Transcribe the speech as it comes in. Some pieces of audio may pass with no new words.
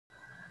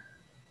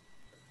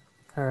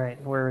All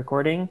right, we're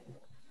recording.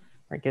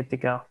 We're good to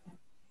go.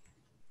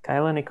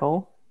 Kyla,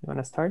 Nicole, you want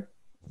to start?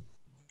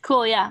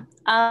 Cool, yeah.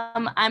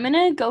 I'm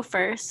gonna go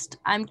first.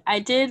 I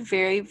did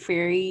very,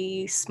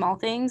 very small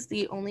things.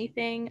 The only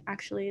thing,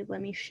 actually,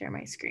 let me share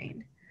my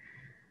screen.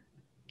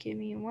 Give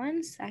me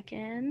 1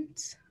 second.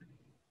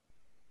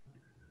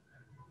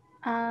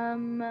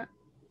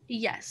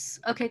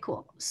 Yes. Okay,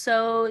 cool.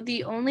 So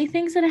the only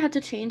things that I had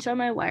to change on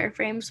my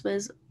wireframes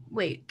was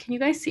wait, can you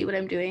guys see what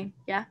I'm doing?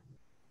 Yeah?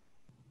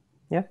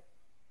 Yeah.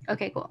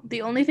 Okay, cool.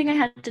 The only thing I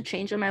had to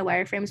change on my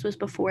wireframes was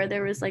before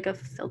there was like a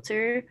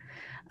filter.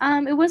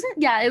 It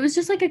wasn't, yeah, it was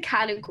just like a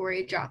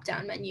category drop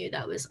down menu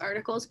that was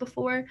articles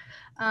before.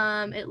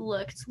 It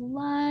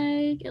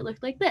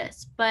looked like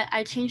this, but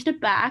I changed it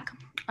back.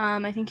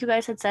 I think you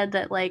guys had said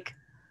that like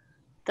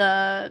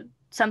the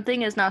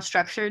something is not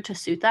structured to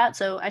suit that,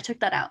 so I took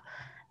that out.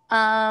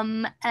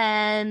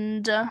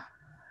 And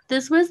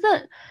This was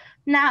the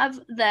nav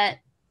that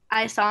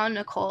I saw on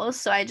Nicole's,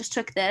 so I just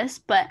took this.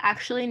 But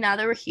actually, now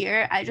that we're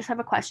here, I just have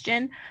a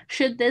question.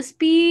 Should this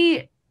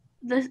be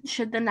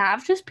should the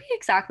nav just be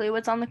exactly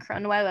what's on the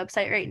CoronaWhy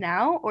website right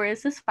now, or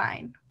is this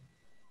fine?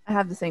 I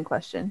have the same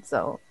question,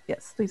 so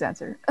yes, please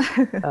answer.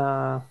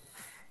 Uh,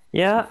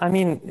 yeah, I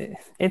mean,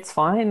 it's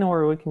fine,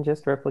 or we can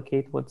just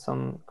replicate what's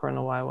on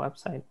CoronaWhy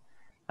website.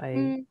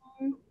 I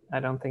Mm, I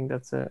don't think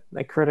that's a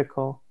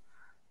critical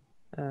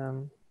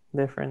um,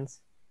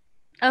 difference.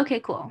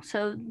 okay, cool.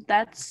 So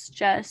that's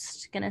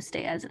just gonna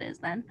stay as it is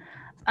then.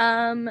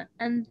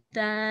 And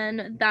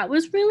then that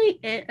was really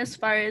it as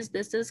far as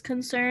this is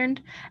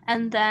concerned.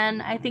 And then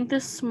I think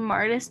the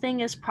smartest thing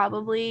is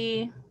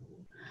probably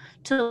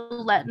to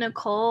let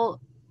Nicole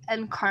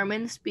and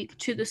Carmen speak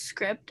to the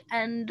script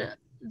and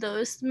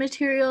those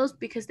materials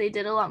because they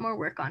did a lot more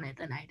work on it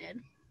than I did.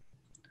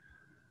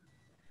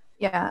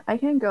 Yeah, I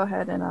can go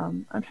ahead and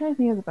I'm trying to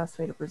think of the best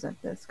way to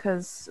present this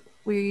because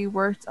we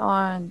worked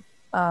on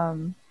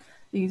the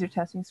user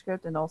testing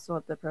script and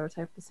also the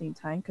prototype at the same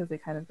time because they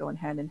kind of go in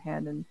hand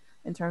in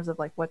terms of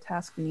like what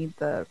task we need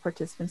the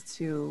participants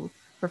to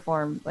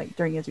perform like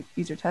during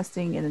user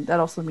testing, and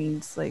that also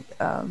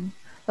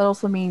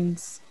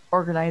means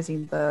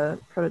organizing the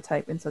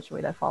prototype in such a way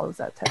that follows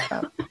that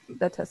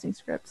testing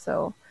script.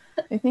 So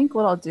I think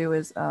what I'll do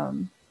is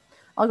I'll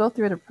go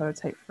through the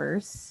prototype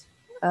first.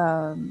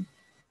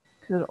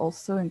 Because it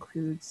also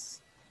includes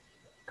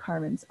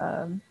Carmen's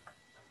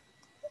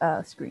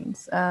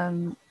screens.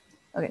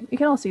 Okay, you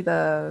can all see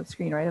the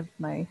screen, right, of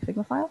my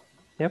Figma file?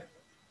 Yep.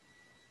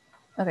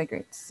 Okay,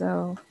 great.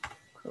 So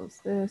close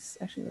this.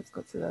 Actually, let's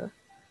go to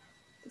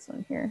this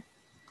one here.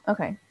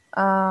 Okay.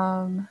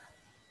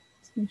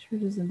 Let's make sure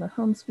it is in the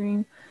home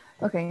screen.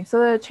 Okay, so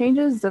the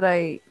changes that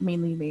I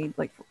mainly made,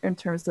 like in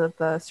terms of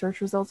the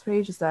search results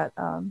page, is that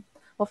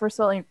well, first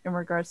of all, in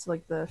regards to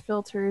like the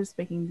filters,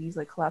 making these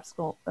like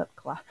collapsible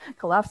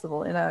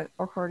in a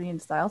accordion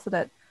style, so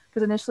that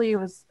because initially it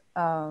was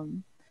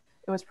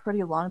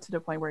pretty long to the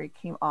point where it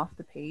came off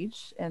the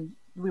page, and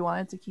we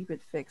wanted to keep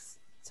it fixed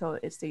so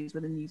it stays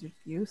within the user's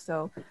view.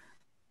 So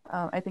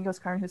I think it was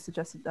Karen who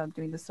suggested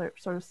doing this sort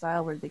of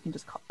style where they can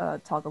just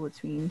toggle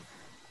between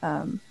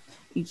um,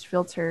 each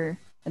filter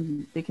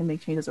and they can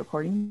make changes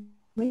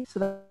accordingly. So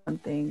that's one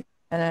thing.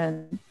 And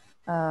then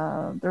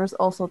there was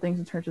also things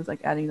in terms of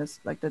like adding this,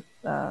 like the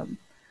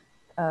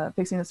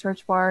fixing the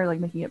search bar, like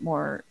making it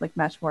more like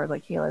match more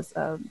like Kayla's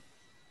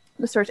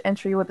the search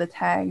entry with the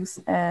tags.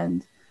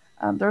 And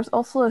there was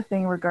also a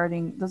thing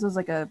regarding this is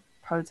like a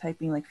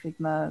prototyping like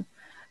Figma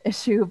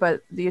issue,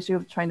 but the issue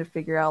of trying to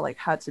figure out like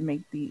how to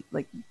make the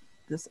like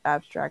this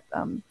abstract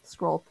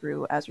scroll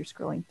through as you're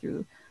scrolling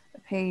through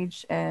the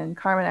page. And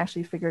Carmen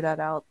actually figured that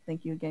out.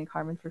 Thank you again,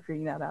 Carmen, for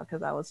figuring that out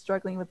because I was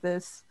struggling with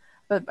this.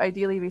 But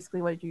ideally,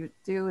 basically, what you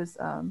do is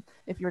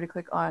if you were to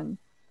click on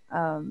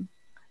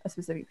a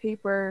specific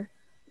paper,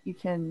 you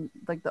can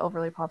like the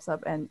overlay pops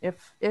up, and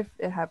if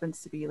it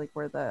happens to be like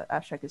where the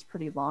abstract is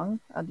pretty long,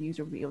 the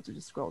user will be able to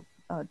just scroll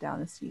down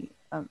and see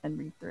and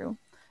read through.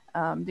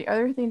 The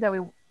other thing that we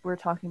were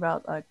talking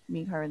about,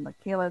 me, her, and like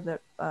Kayla,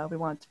 that we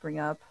wanted to bring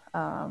up.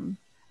 I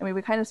mean,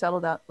 we kind of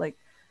settled out like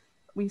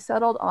we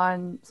settled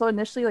on. So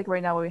initially, like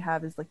right now, what we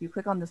have is like you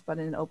click on this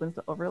button and it opens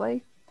the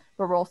overlay,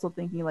 but we're also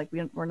thinking like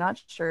we're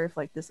not sure if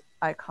like this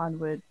icon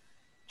would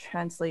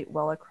translate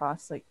well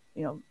across like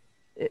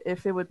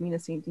if it would mean the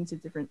same thing to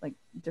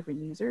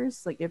different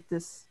users. Like if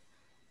this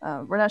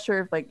we're not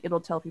sure if like it'll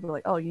tell people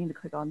like, oh, you need to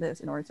click on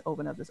this in order to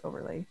open up this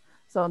overlay.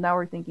 So now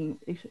we're thinking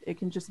it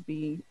can just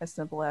be as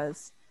simple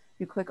as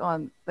you click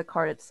on the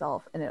card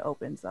itself and it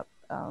opens up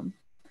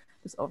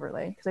this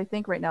overlay. Because I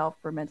think right now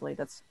for Mendeley,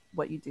 that's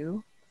what you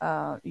do.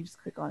 You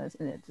just click on it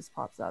and it just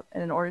pops up.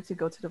 And in order to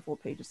go to the full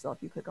page itself,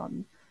 you click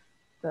on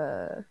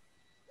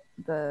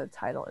the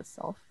title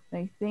itself.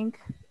 And I think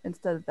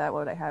instead of that,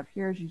 what I have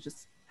here is you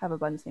just have a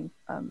button saying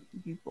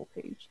view full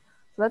page.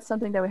 So that's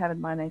something that we have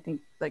in mind. I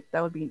think like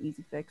that would be an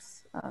easy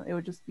fix. It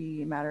would just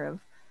be a matter of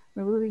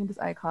removing this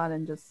icon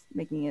and just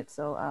making it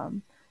so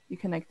you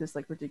connect this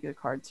like particular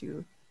card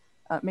to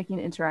making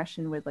an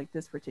interaction with like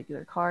this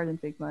particular card in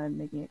Figma and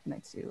making it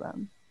connect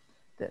to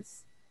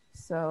this.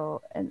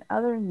 So, and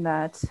other than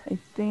that, I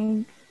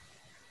think.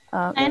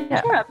 Can I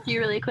Yeah, interrupt you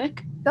really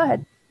quick? go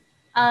ahead.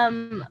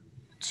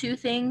 Two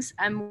things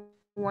I'm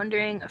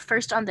wondering.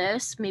 First, on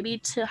this, maybe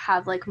to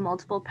have like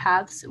multiple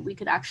paths, we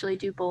could actually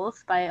do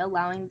both by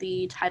allowing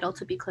the title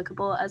to be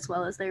clickable as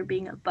well as there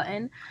being a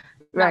button.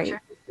 Not Right. sure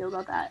how you feel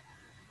about that.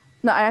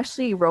 No, I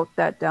actually wrote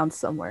that down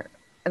somewhere,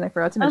 and I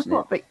forgot to Oh, mention it.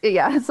 cool. But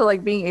yeah, so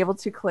like being able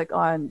to click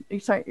on.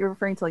 You're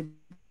referring to like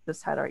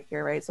this title right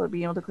here, right? So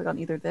being able to click on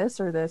either this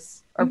or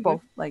this or Mhm.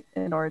 both, like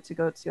in order to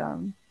go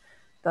to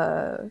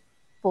the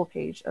full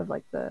page of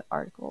like the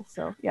article.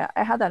 So yeah,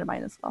 I had that in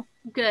mind as well.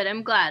 Good.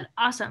 I'm glad.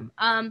 Awesome.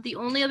 The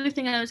only other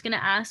thing I was going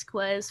to ask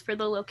was for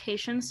the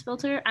locations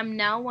filter. I'm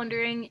now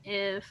wondering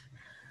if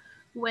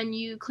when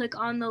you click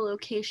on the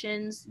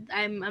locations,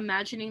 I'm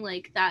imagining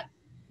like that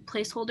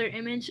placeholder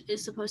image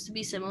is supposed to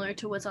be similar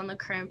to what's on the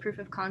current proof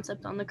of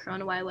concept on the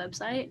CoronaWhy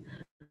website.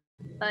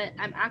 But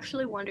I'm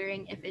actually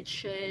wondering if it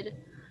should,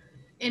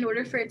 in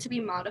order for it to be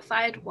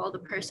modified while the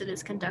person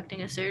is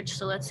conducting a search.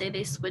 So let's say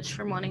they switch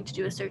from wanting to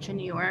do a search in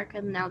New York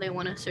and now they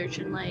want to search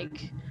in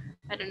like,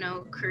 I don't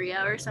know,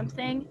 Korea or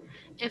something.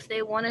 If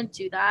they want to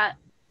do that,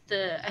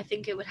 I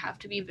think it would have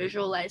to be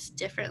visualized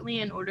differently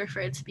in order for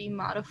it to be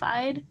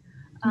modified.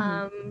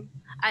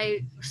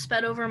 I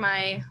sped over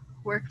my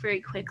work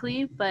very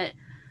quickly, but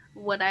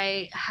what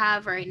I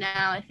have right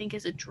now, I think,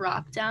 is a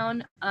drop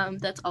down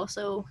that's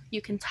also you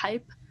can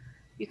type,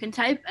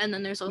 and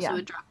then there's also Yeah.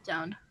 a drop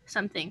down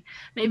something.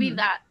 Maybe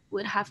that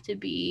would have to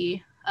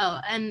be.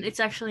 Oh, and it's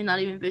actually not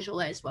even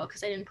visualized well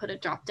because I didn't put a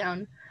drop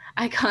down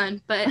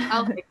icon, but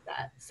I'll fix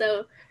that.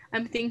 So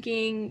I'm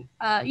thinking,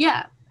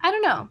 yeah, I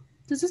don't know.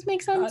 Does this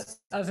make sense?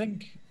 I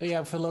think,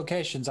 yeah, for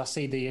locations, I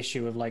see the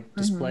issue of like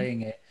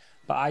displaying it,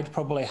 but I'd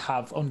probably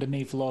have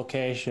underneath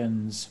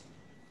locations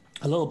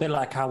a little bit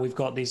like how we've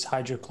got this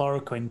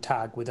hydrochloroquine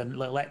tag with a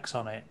little X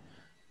on it,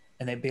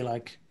 and it'd be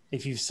like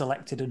if you've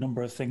selected a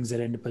number of things,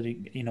 they'd end up,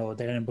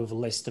 they'd end up with a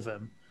list of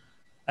them,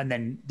 and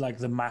then like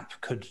the map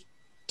could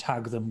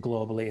tag them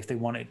globally if they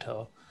wanted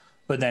to.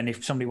 But then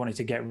if somebody wanted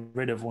to get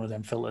rid of one of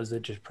them filters,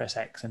 they'd just press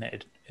X and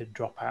it'd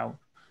drop out,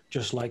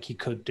 just like you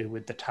could do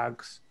with the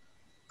tags.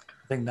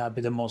 I think that'd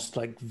be the most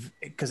like,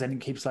 because then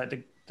it keeps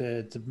like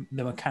the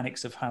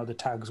mechanics of how the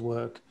tags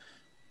work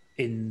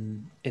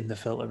in the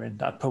filtering.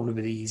 That'd probably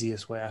be the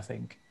easiest way, I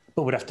think.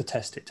 But we'd have to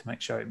test it to make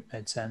sure it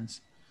made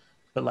sense.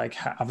 But like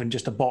having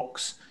just a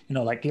box,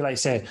 like you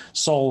say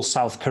Seoul,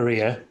 South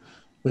Korea,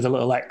 with a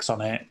little X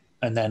on it,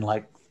 and then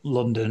like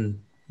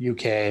London,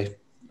 UK,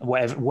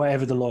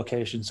 whatever the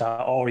locations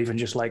are, or even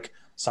just like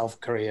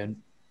South Korea,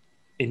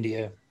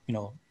 India,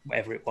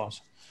 whatever it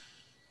was.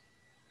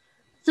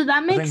 So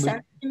that makes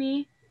sense to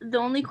me. The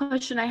only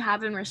question I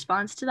have in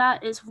response to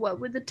that is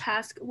what would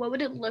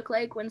it look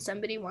like when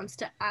somebody wants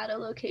to add a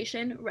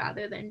location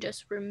rather than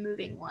just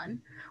removing one?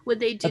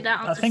 Would they do that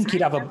on I the think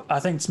site? I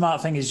think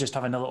smart thing is just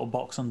having a little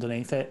box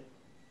underneath it,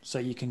 so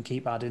you can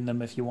keep adding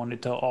them if you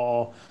wanted to,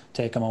 or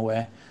take them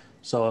away.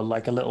 So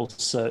like a little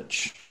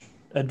search,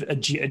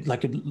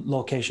 like a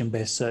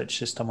location-based search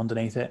system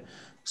underneath it,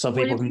 so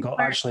people can go.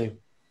 Actually,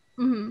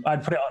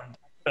 I'd put it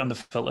on the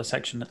filter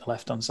section at the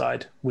left-hand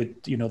side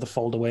with the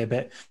fold away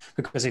bit,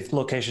 because if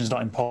location's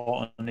not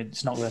important,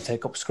 it's not going to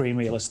take up screen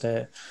real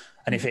estate,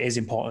 and if it is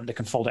important, they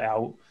can fold it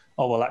out.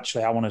 Oh well,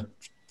 actually, I want to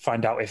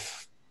find out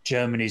if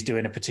Germany's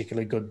doing a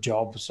particularly good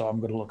job, so I'm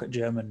going to look at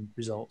German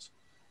results.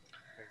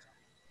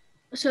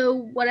 So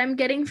what I'm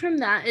getting from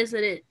that is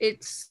that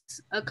it's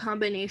a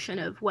combination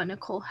of what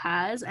Nicole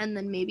has and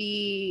then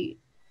maybe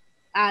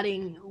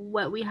adding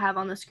what we have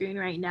on the screen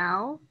right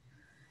now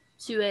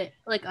to it,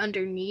 like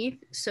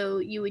underneath. So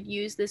you would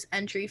use this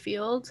entry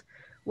field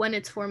when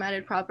it's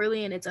formatted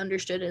properly and it's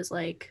understood as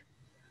like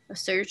a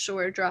search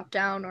or a drop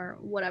down or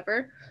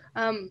whatever.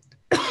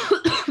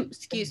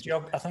 Excuse me.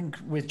 I think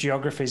with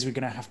geographies, we're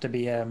going to have to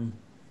be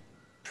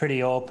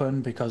pretty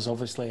open, because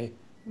obviously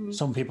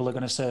some people are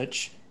going to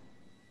search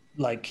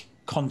like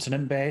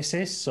continent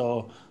basis.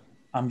 So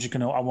I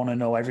want to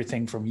know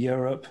everything from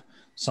Europe.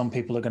 Some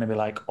people are going to be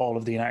like all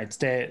of the United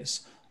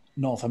States.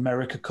 North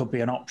America could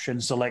be an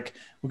option. So like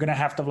we're going to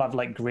have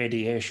like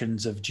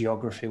gradations of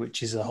geography,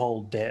 which is a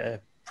whole data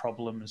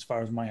problem as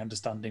far as my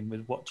understanding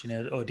with watching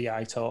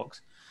ODI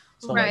talks.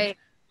 So like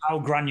how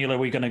granular are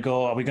we going to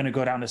go? Are we going to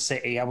go down to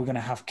city? Are we going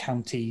to have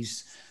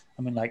counties?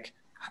 I mean, like,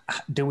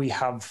 do we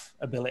have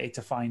ability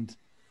to find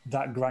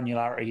that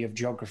granularity of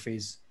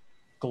geographies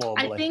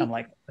globally?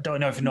 I don't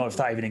know if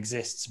that even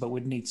exists, but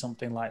we'd need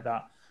something like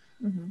that.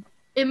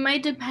 It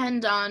might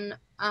depend on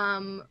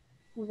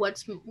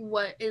what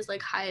is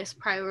like highest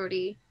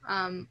priority.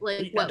 I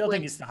don't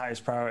think it's the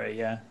highest priority,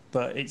 yeah,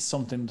 but it's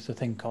something to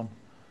think on.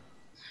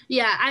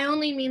 Yeah, I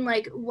only mean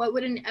like what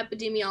would an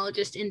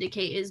epidemiologist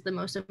indicate is the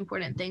most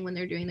important thing when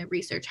they're doing their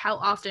research? How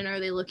often are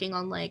they looking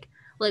on like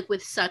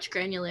with such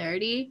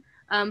granularity?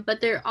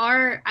 But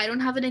I don't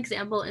have an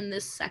example in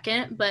this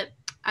second, but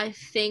I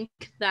think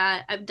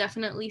that I've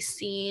definitely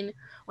seen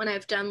when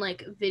I've done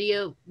like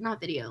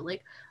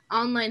like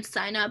online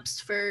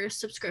signups for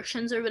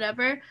subscriptions or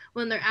whatever,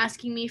 when they're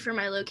asking me for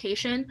my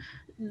location,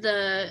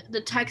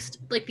 the text,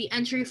 like the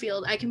entry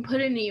field, I can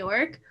put in New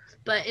York,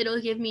 but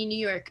it'll give me New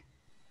York,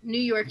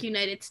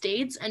 United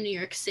States, and New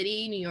York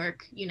City, New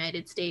York,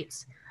 United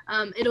States.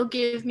 It'll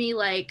give me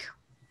like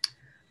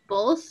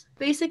both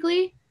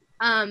basically,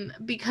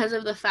 because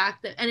of the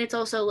fact that, and it's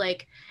also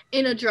like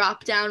in a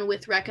drop down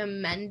with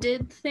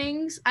recommended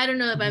things. I don't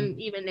know if I'm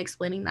even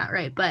explaining that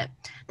right, but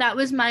that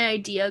was my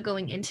idea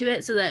going into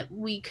it, so that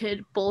we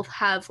could both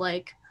have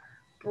like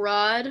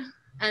broad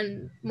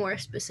and more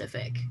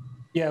specific.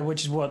 Yeah,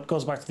 which is what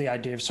goes back to the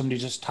idea if somebody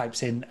just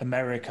types in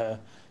America,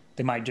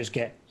 they might just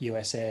get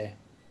USA,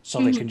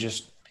 so they can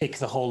just pick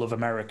the whole of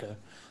America.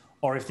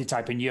 Or if they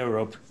type in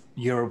Europe,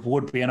 Europe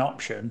would be an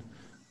option,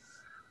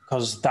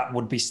 because that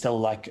would be still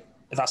like,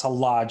 that's a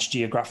large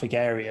geographic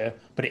area,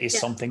 but it is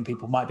something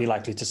people might be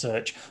likely to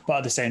search. But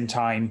at the same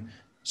time,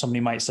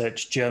 somebody might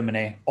search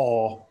Germany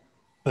or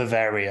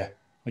Bavaria,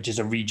 which is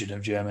a region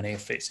of Germany,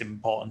 if it's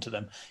important to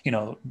them. You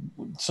know,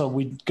 so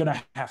we're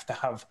gonna have to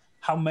have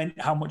how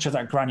much of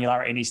that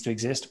granularity needs to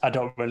exist. I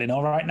don't really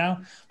know right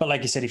now. But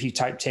like you said, if you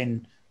typed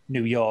in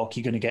New York,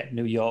 you're gonna get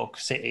New York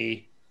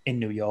City in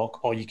New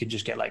York, or you could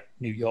just get like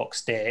New York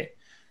State,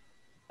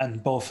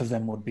 and both of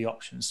them would be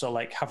options. So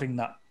like having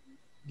that,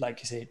 like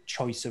you say,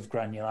 choice of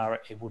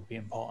granularity would be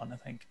important, I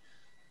think.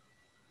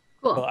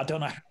 Cool. But I don't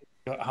know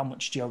how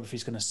much geography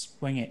is going to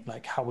swing it,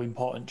 like how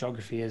important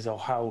geography is, or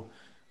how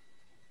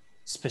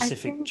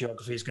specific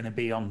geography is going to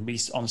be on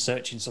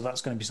searching. So that's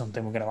going to be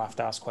something we're going to have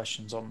to ask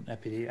questions on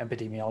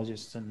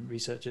epidemiologists and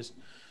researchers.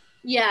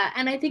 Yeah,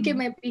 and I think it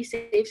might be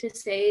safe to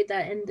say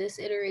that in this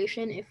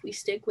iteration, if we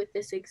stick with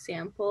this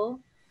example,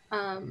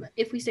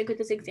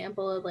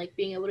 of like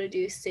being able to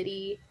do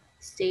city,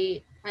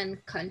 state,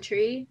 and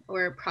country,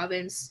 or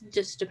province,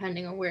 just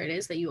depending on where it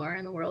is that you are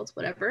in the world,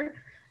 whatever,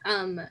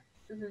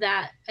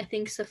 that I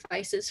think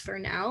suffices for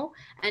now.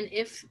 And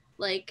if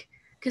like,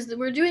 because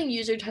we're doing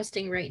user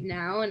testing right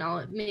now, and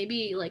I'll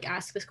maybe like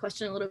ask this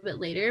question a little bit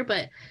later,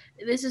 but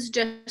this is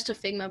just a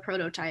Figma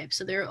prototype,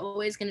 so there are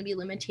always going to be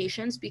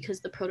limitations because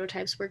the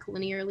prototypes work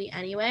linearly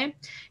anyway.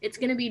 It's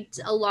going to be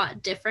a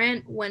lot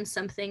different when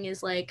something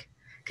is like,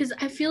 because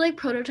I feel like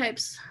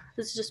prototypes,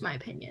 this is just my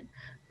opinion,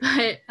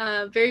 but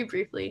very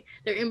briefly,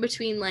 they're in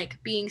between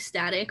like being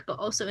static but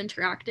also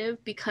interactive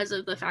because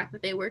of the fact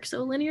that they work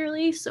so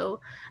linearly. So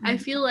I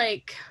feel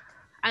like,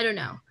 I don't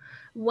know,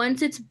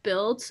 once it's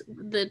built,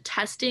 the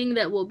testing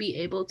that we'll be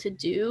able to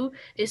do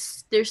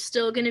is, there's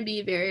still going to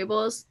be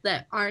variables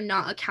that are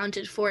not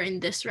accounted for in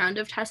this round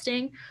of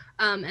testing,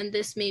 and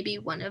this may be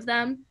one of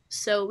them.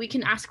 So we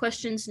can ask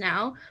questions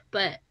now,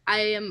 but I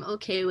am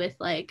okay with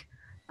like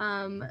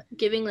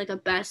giving like a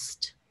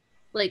best,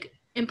 like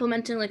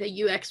implementing like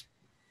a UX,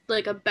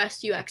 like a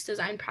best UX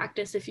design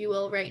practice, if you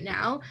will, right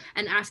now,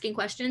 and asking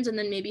questions, and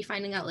then maybe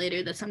finding out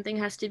later that something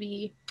has to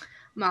be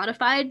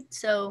modified.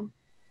 So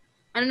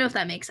I don't know if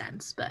that makes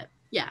sense, but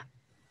yeah.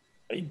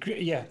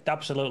 Yeah,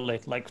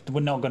 absolutely. Like we're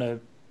not gonna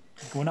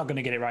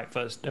get it right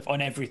first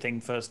on everything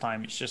first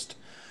time. It's just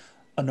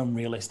an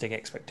unrealistic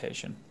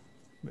expectation,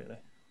 really.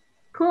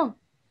 Cool.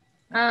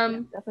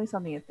 Definitely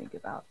something to think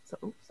about. So,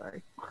 oops,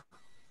 sorry.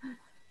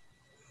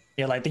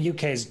 Yeah, like the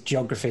UK's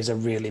geographies are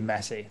really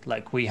messy.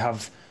 Like we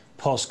have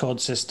postcode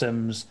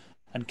systems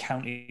and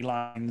county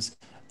lines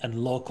and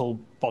local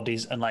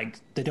bodies, and like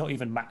they don't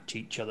even match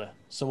each other.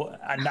 So,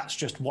 and that's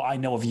just what I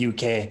know of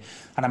UK,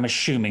 and I'm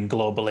assuming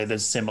globally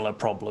there's similar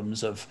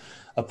problems of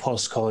a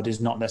postcode is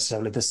not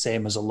necessarily the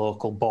same as a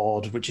local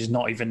board, which is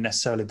not even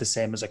necessarily the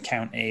same as a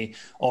county,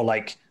 or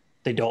like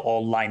they don't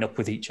all line up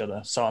with each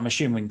other. So I'm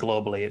assuming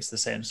globally it's the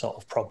same sort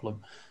of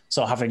problem.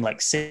 So having like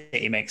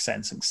city makes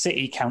sense, like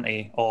city,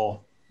 county,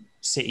 or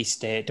city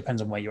state, depends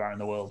on where you are in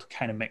the world,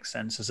 kind of makes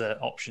sense as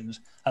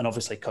options, and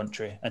obviously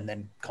country and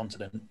then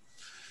continent.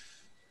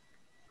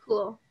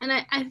 Cool. And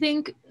I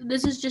think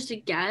this is just a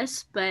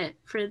guess, but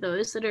for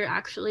those that are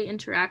actually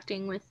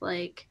interacting with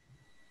like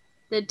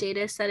the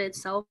data set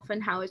itself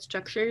and how it's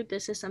structured,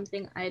 this is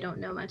something I don't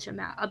know much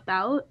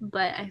about,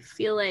 but I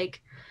feel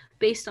like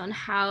based on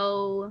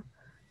how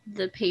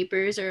the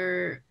papers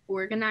are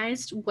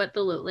organized, what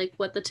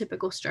the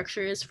typical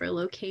structure is for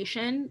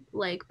location,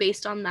 like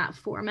based on that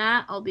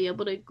format,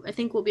 I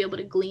think we'll be able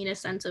to glean a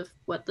sense of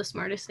what the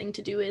smartest thing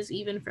to do is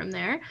even from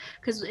there,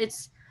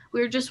 because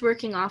we're just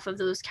working off of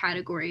those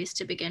categories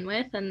to begin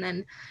with, and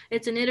then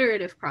it's an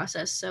iterative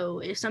process. So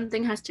if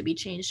something has to be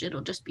changed,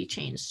 it'll just be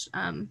changed.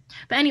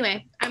 But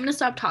anyway, I'm gonna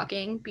stop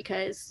talking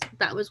because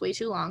that was way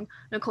too long.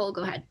 Nicole,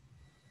 go ahead.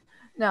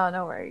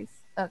 No worries.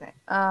 Okay.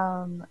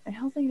 I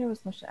don't think there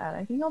was much to add.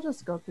 I think I'll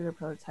just go through the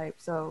prototype.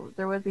 So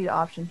there would be the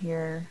option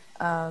here.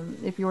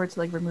 If you were to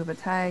like remove a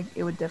tag,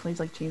 it would definitely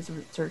like change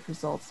the search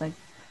results. Like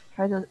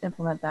try to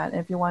implement that.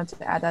 And if you wanted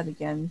to add that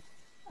again,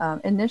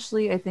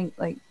 initially I think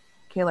like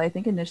Kayla, I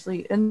think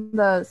initially in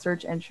the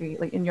search entry,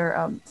 like in your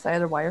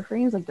side of the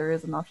wireframes, like there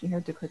is an option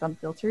here to click on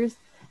filters.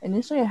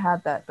 Initially I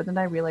had that, but then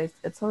I realized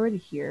it's already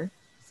here.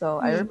 So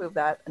I removed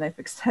that and I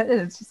fixed it.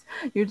 And it's just,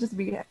 you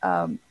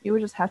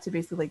would just have to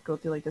basically like go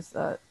through like this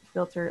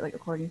filter, like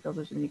according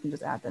filters, and you can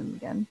just add them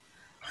again.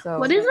 So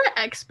what does the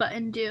X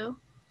button do?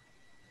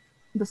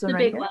 This one The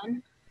right big here.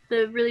 one.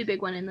 The really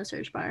big one in the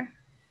search bar.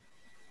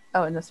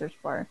 Oh, in the search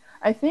bar.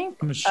 I think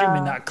I'm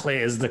assuming that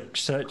clears the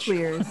search.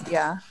 clears.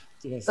 Yeah,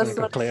 It's that's like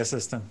a what. clear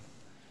system.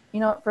 You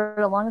know, for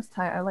the longest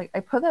time, I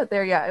put that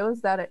there. Yeah, it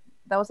was that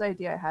was the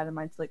idea I had in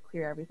mind to like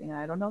clear everything, and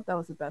I don't know if that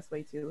was the best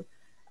way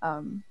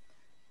um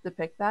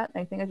depict that.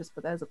 I think I just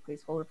put that as a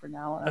placeholder for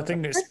now. And I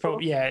think it's that's cool.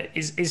 probably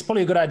it's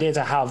probably a good idea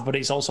to have, but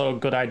it's also a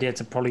good idea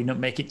to probably not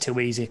make it too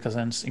easy, because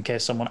then in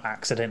case someone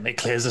accidentally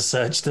clears a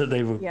search that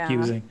they were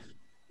using.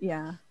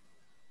 Yeah,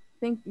 I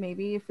think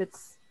maybe if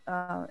it's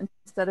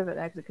instead of an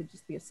X, it could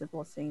just be as simple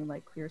as saying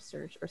like clear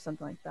search or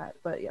something like that.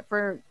 But yeah,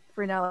 for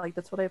now, like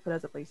that's what I put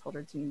as a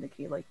placeholder to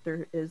indicate like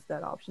there is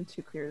that option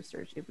to clear a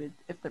search if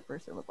the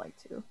person would like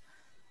to.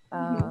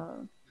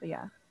 But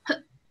yeah.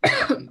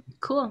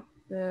 Cool.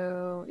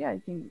 So yeah, I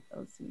think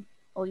let's see.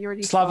 Well, you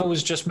already Slava saw.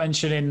 was just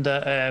mentioning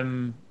that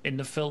in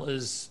the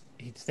filters,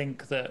 he'd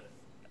think that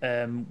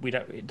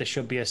there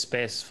should be a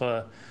space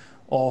for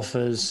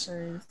authors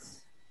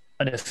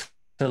and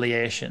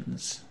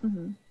affiliations.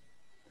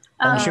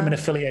 I'm assuming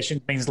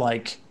affiliation means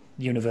like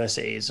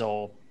universities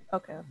or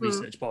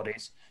research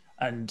bodies,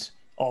 and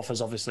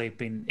authors obviously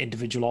being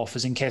individual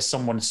authors in case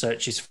someone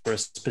searches for a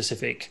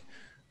specific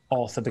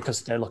author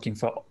because they're looking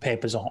for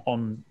papers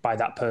on by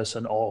that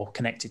person or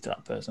connected to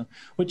that person,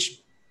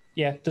 which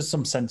there's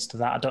some sense to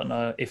that. I don't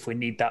know if we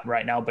need that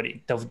right now, but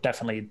it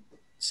definitely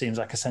seems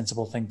like a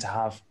sensible thing to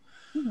have.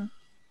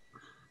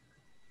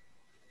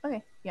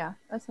 Okay, yeah,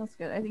 that sounds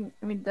good. I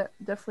mean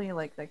definitely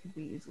like that could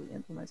be easily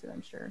implemented,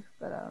 I'm sure,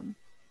 but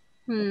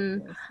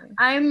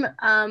I'm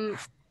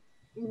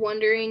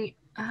wondering,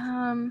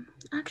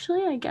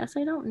 actually I guess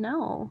I don't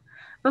know.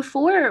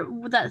 Before,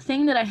 that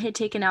thing that I had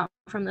taken out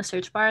from the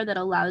search bar that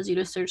allows you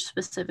to search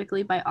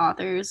specifically by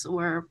authors,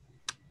 or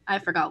I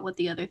forgot what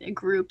the other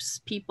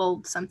groups,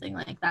 people, something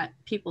like that,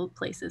 people,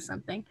 places,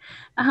 something,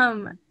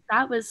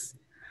 that was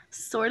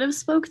sort of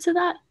spoke to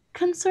that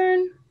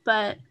concern,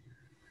 but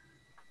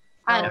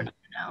I don't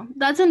know.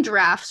 That's in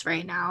drafts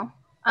right now.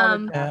 I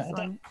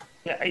think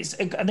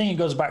it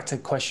goes back to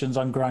questions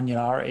on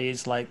granularity.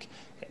 It's like,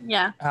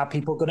 are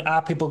people going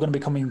to be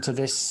coming to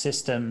this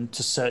system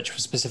to search for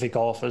specific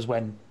authors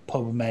when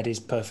PubMed is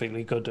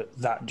perfectly good at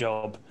that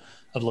job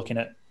of looking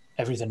at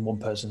everything one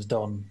person's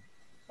done,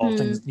 or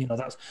things,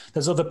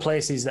 there's other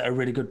places that are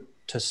really good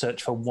to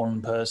search for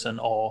one person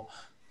or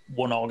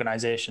one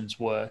organization's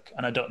work,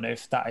 and I don't know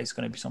if that is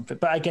going to be something.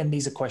 But again,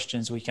 these are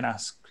questions we can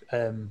ask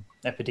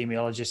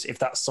epidemiologists if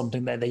that's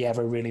something that they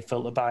ever really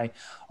filter by,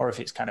 or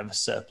if it's kind of a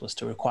surplus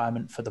to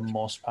requirement for the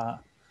most part.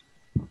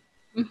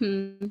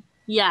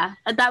 Yeah,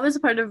 that was a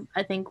part of,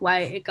 I think, why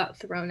it got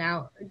thrown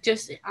out,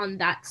 just on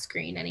that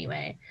screen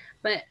anyway.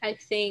 But I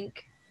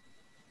think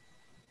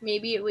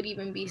maybe it would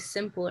even be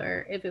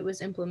simpler if it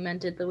was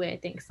implemented the way I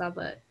think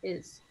Saba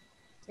is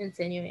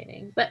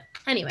insinuating. But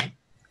anyway,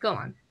 go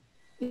on.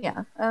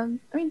 Yeah, I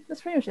mean,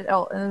 that's pretty much it.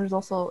 Oh, and there's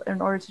also,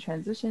 in order to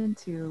transition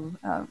to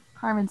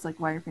Carmen's like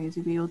wireframes,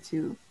 you'd be able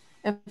to,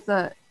 if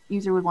the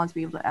user would want to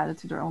be able to add it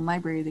to their own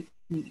library, they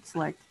can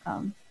select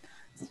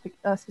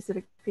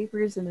specific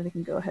papers, and then they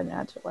can go ahead and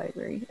add to the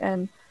library.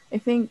 And I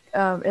think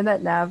in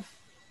that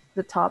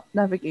the top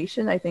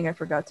navigation, I think I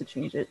forgot to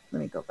change it.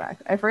 Let me go back.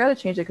 I forgot to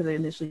change it because I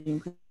initially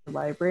included the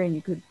library, and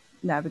you could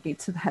navigate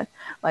to that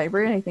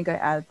library. And I think I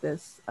added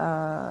this,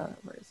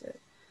 where is it?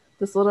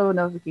 This little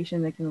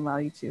notification that can allow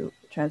you to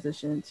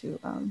transition to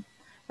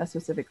a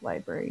specific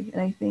library.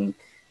 And I think,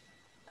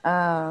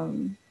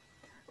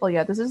 well,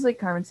 yeah, this is like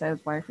Carmen said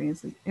with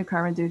wireframes. Like,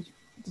 Carmen, did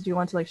you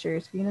want to like share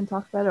your screen and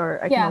talk about it,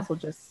 or I can also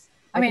just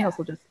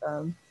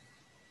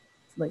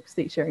like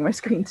state sharing my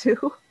screen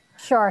too.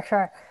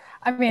 Sure.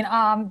 I mean,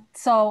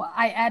 so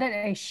I added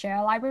a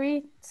share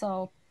library,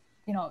 so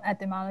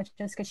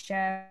epidemiologists could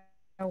share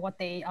what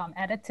they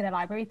added to the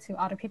library to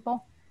other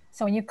people.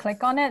 So when you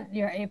click on it,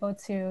 you're able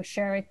to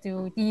share it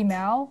through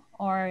email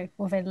or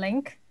with a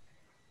link,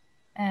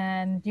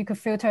 and you could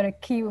filter the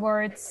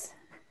keywords.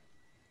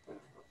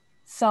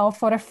 So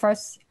for the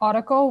first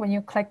article, when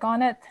you click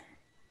on it,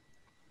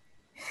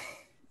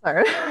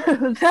 sorry,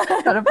 trying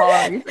to follow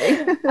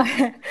everything.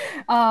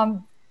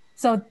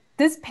 So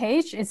this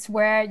page is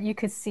where you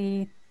could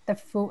see the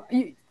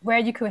where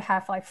you could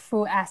have like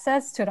full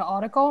access to the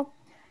article.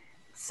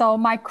 So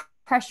my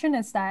question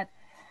is that,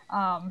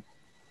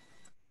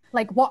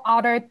 like, what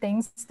other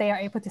things they are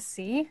able to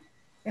see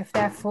if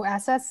they have full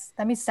access?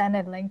 Let me send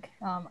a link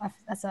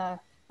as a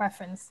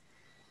reference.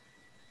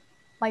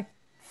 Like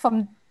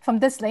from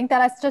this link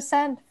that I just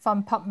sent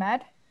from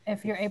PubMed,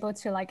 if you're able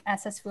to like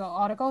access full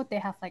article, they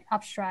have like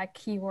abstract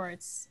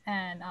keywords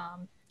and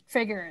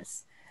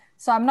figures.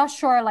 So I'm not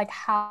sure like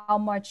how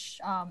much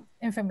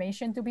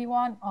information do we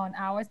want on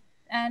our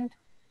end.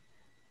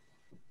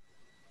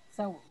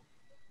 So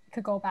we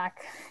could go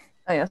back.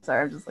 Oh yeah,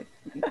 sorry, I'm just like.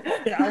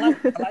 Yeah, I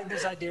like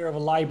this idea of a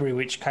library,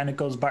 which kind of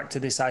goes back to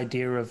this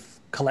idea of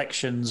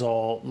collections,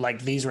 or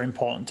like, these are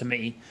important to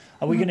me.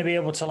 Are we going to be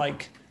able to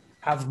like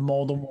have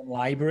more than one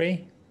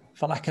library,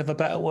 for lack of a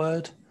better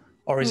word,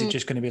 or is it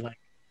just going to be like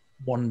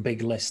one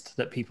big list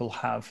that people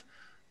have?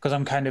 Because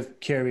I'm kind of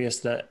curious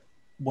that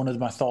one of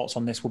my thoughts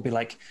on this would be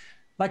like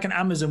an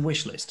Amazon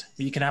wish list.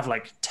 You can have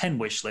like 10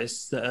 wish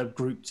lists that are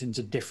grouped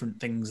into different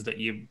things that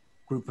you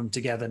group them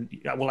together.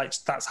 Well, like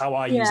that's how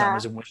I use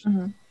Amazon wish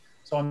list.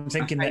 So I'm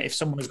thinking that if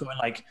someone is going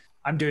like,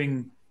 I'm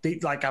doing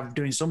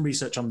some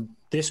research on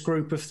this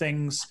group of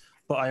things,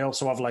 but I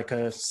also have like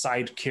a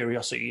side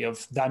curiosity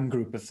of that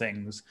group of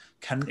things.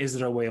 Is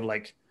there a way of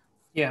like,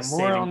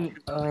 more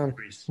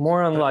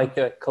on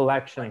like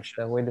collections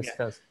that we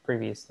discussed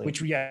previously.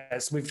 Which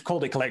yes, we've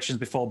called it collections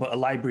before, but a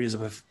library is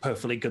a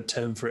perfectly good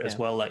term for it as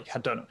well. Like I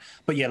don't know,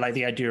 but yeah, like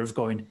the idea of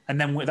going, and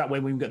then that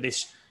way we've got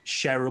this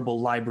shareable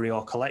library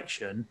or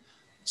collection.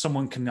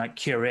 Someone can like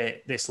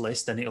curate this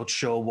list, and it'll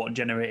show what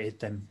generated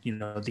them, you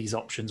know, these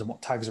options and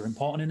what tags are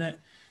important in it,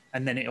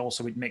 and then it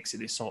makes it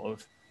this sort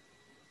of.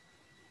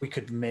 We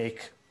could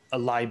make a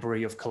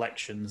library of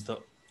collections that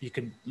you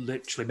could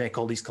literally make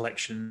all these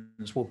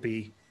collections will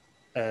be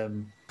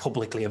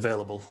publicly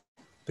available,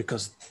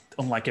 because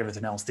unlike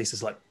everything else, this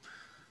is like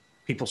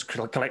people's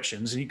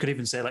collections, and you could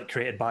even say like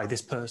created by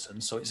this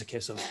person. So it's a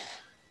case of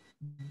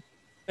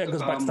it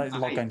goes back to that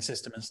login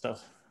system and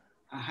stuff.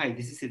 Hi,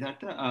 this is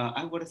Siddhartha.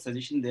 I've got a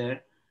suggestion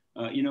there.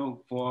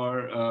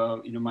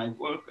 For my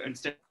work and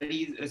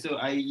studies, so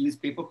I use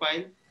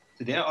Paperpile.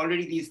 So there are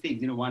already these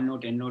things,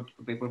 OneNote, EndNote,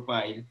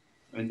 Paperpile.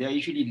 And there are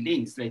usually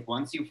links, like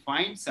once you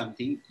find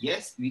something,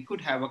 yes, we could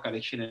have a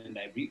collection and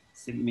library,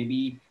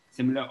 maybe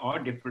similar or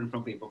different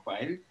from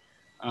Paperpile.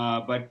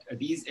 But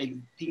these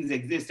things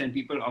exist, and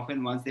people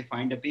often, once they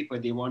find a paper,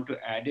 they want to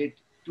add it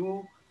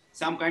to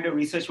some kind of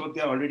research work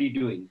they're already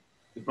doing.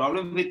 The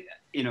problem with,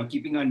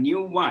 keeping a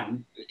new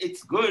one,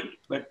 it's good,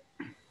 but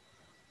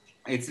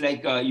it's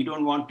like you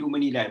don't want too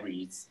many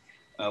libraries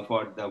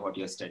for what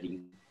you're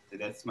studying. So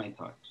that's my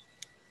thought.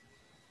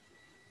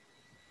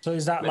 So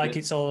is that like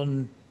its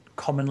own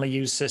commonly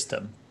used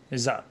system?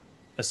 Is that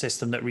a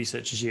system that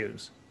researchers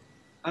use?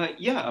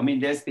 Yeah, I mean,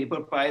 there's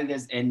Paperpile,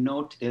 there's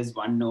EndNote, there's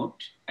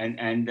OneNote,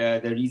 and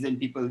the reason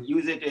people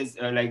use it is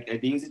they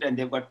use it and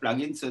they've got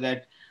plugins so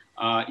that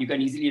you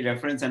can easily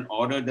reference and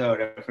order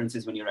the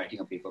references when you're writing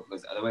a paper,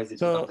 because otherwise it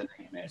becomes a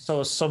nightmare.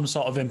 So some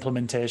sort of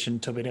implementation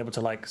to be able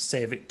to like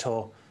save it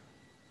to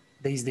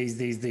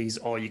these,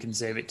 or you can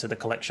save it to the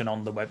collection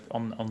on the web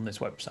on this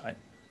website.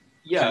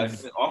 Yeah,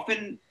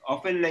 often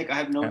like I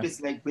have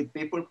noticed, like with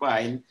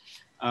Paperpile,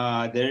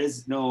 there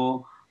is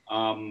no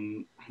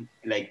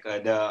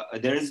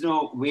there is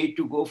no way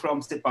to go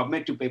from say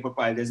PubMed to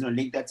Paperpile. There's no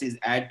link that says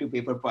add to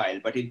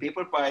Paperpile. But in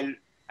Paperpile,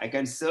 I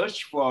can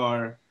search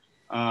for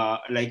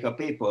like a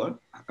paper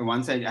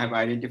once I have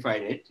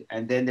identified it,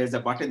 and then there's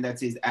a button that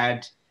says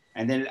add,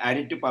 and then add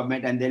it to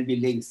PubMed, and there'll be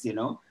links.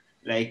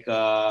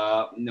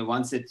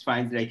 Once it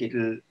finds, like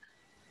it'll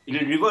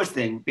reverse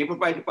thing.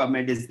 Paperpile to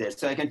PubMed is there,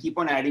 so I can keep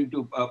on adding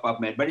to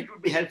PubMed. But it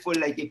would be helpful,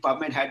 like if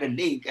PubMed had a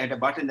link, had a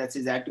button that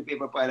says add to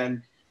Paperpile,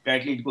 and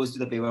directly it goes to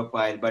the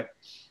Paperpile. But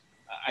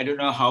I don't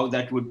know how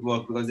that would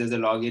work, because there's a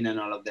login and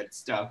all of that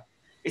stuff.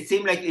 It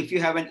seemed like if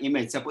you have an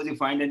image, suppose you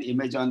find an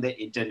image on the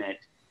internet,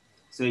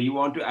 so you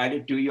want to add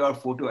it to your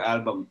photo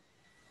album.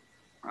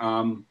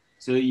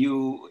 So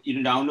you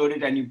download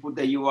it and you put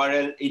the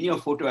URL in your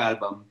photo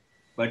album.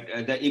 But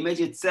the image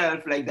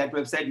itself, like that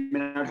website may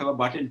not have a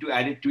button to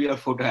add it to your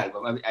photo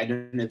album. I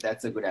don't know if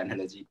that's a good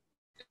analogy.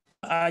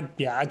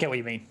 Yeah, I get what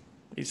you mean.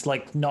 It's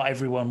like not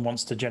everyone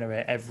wants to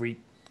generate every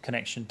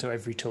connection to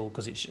every tool,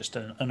 because it's just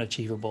an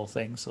unachievable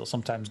thing. So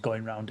sometimes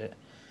going around it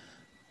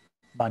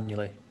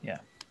manually, yeah.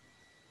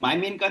 My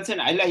main concern,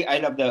 I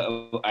love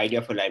the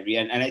idea for library,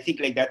 and I think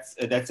like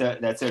that's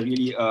a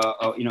really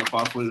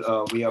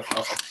powerful way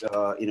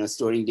of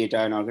storing data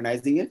and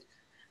organizing it.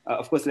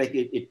 Of course, like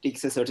it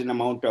takes a certain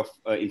amount of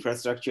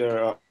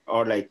infrastructure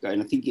or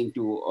thinking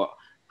to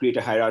create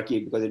a hierarchy,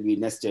 because it'll be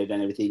nested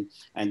and everything,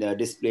 and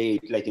display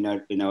it like in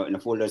a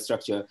folder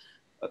structure.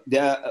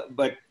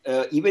 But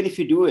even if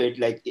you do it,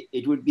 like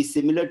it would be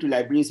similar to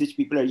libraries which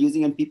people are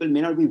using, and people may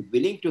not be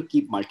willing to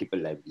keep multiple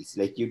libraries.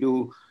 Like you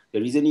do, the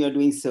reason you're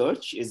doing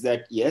search is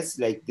that yes,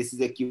 like this is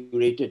a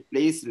curated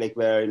place, like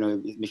where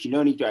machine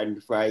learning to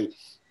identify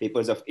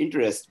papers of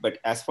interest. But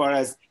as far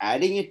as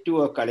adding it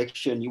to a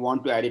collection, you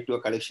want to add it to a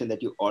collection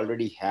that you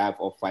already have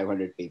of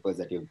 500 papers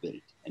that you've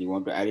built, and you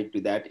want to add it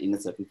to that in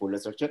a certain folder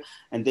structure.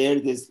 And there,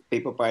 this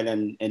Paperpile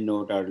and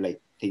EndNote are like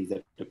things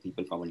that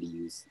people commonly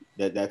use.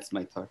 That's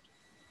my thought.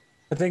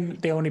 I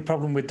think the only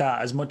problem with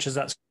that, as much as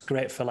that's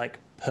great for like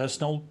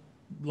personal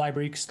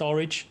library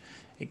storage,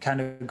 it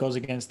kind of goes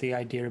against the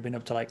idea of being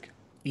able to like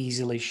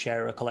easily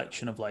share a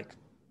collection of like,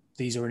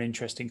 these are an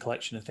interesting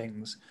collection of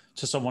things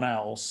to someone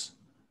else,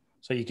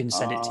 so you can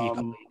send it to your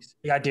colleagues.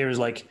 The idea is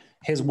like,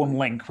 here's one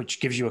link which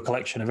gives you a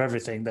collection of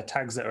everything, the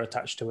tags that are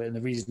attached to it, and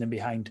the reasoning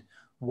behind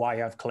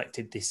why I've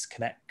collected this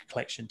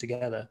collection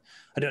together.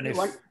 I don't know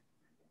if...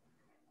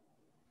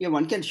 Yeah,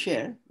 one can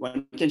share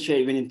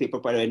even in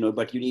Paperpile, I know,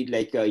 but you need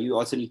like, you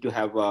also need to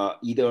have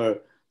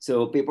either,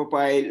 so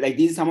Paperpile, like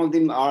these, some of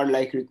them are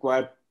like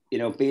require,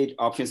 paid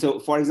options. So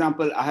for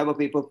example, I have a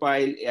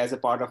Paperpile as a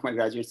part of my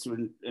graduate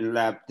student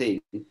lab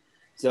thing.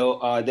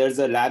 So there's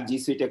a lab G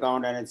Suite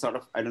account, and it's sort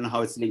of, I don't know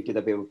how it's linked to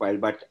the Paperpile,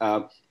 but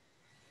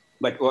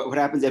but what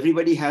happens?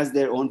 Everybody has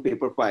their own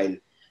paper file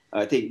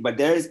thing, but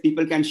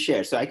people can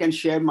share. So I can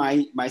share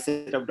my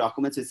set of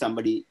documents with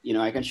somebody.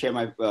 I can share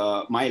my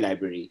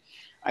library.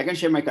 I can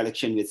share my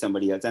collection with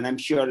somebody else, and I'm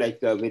sure, like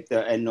with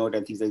EndNote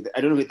and things like that.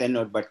 I don't know with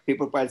EndNote, but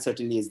paperpile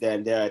certainly is there.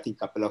 And there are, I think, a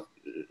couple of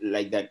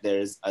like that.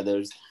 There's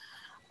others,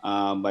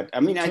 but I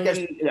mean,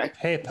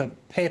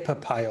 paper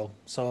pile.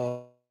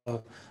 So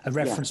a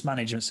reference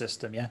management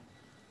system, yeah.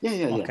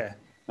 Yeah. Okay.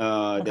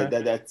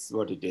 That's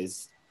what it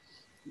is.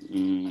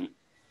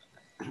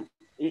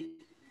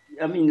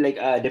 I mean, like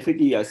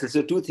definitely, yeah.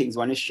 So two things.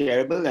 One is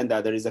shareable, and the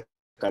other is a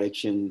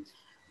collection.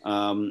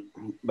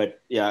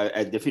 But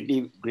yeah,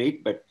 definitely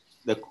great. But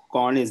the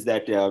con is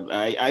that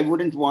I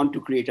wouldn't want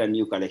to create a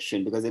new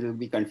collection because it will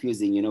be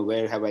confusing.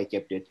 Where have I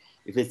kept it?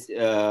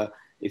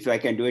 If I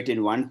can do it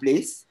in one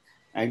place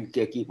and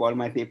keep all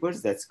my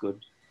papers, that's good.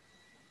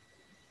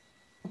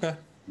 Okay.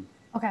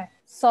 Okay,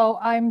 so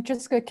I'm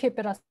just gonna keep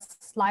it as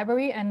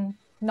library and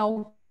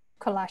no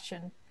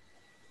collection,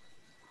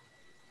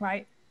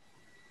 right?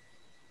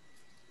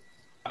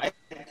 I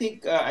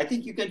think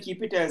you can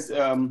keep it as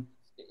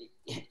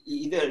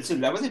either. So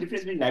that was the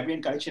difference between library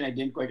and collection. I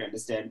didn't quite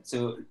understand.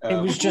 So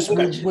it was just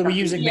we were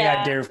using the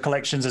idea of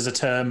collections as a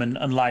term,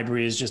 and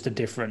library is just a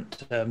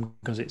different term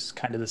because it's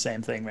kind of the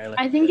same thing, really.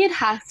 I think it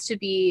has to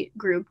be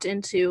grouped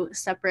into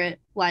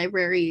separate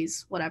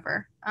libraries,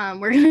 whatever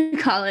we're going to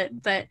call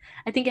it. But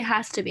I think it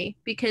has to be,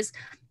 because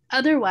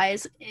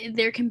otherwise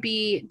there can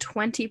be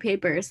 20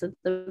 papers that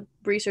the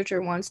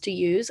researcher wants to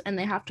use and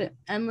they have to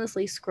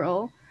endlessly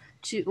scroll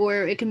to,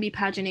 or it can be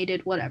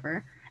paginated,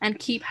 whatever, and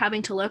keep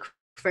having to look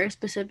for a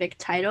specific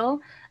title.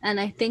 And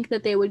I think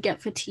that they would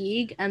get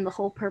fatigued, and the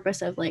whole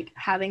purpose of like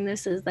having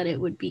this is that it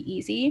would be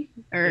easy.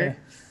 I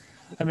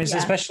mean, it's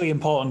especially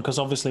important because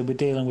obviously we're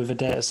dealing with a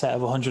data set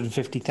of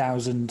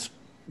 150,000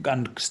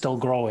 and still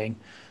growing.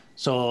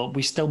 So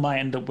we still might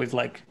end up with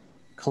like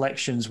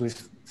collections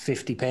with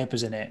 50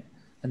 papers in it.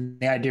 And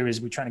the idea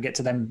is we're trying to get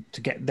them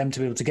to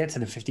be able to get to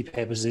the 50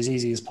 papers as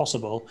easy as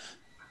possible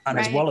and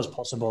as well as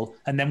possible.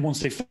 And then once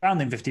they've found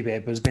them 50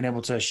 papers, being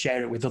able to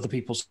share it with other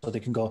people so they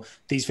can go,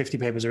 these 50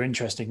 papers are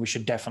interesting. We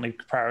should definitely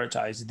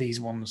prioritize these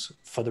ones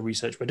for the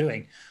research we're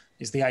doing.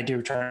 Is the idea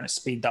of trying to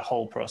speed that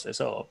whole process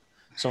up.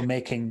 So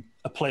making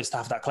a place to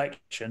have that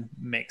collection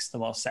makes the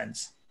most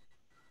sense.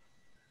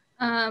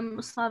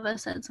 Slava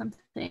said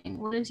something.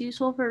 What is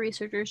useful for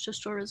researchers to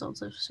store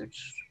results of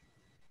search?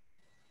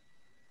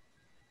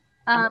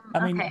 I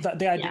mean,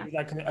 the idea of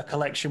like a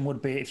collection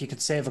would be if you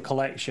could save a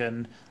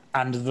collection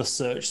and the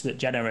search that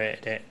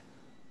generated it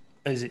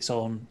as its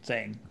own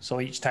thing. So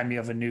each time you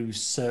have a new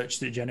search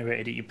that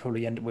generated it, you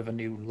probably end up with a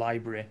new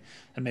library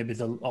and maybe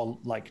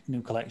like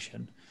new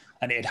collection,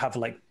 and it'd have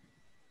like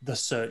the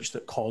search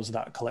that caused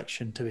that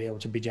collection to be able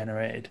to be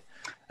generated.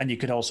 And you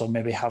could also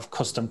maybe have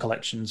custom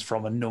collections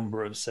from a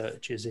number of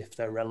searches if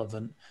they're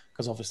relevant,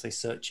 because obviously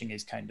searching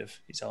is kind of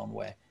its own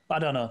way. But I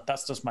don't know.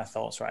 That's just my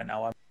thoughts right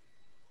now.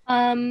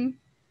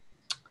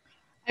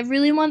 I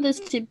really want this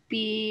to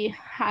be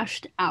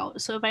hashed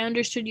out. So if I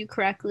understood you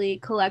correctly,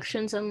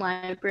 collections and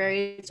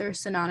libraries are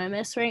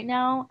synonymous right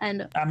now,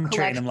 and I'm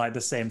treating them like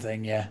the same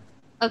thing. Yeah.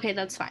 Okay,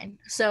 that's fine.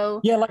 So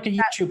yeah, like a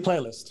YouTube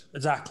playlist.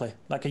 Exactly,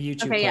 like a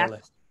YouTube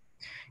playlist.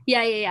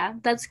 Yeah.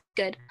 That's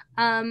good.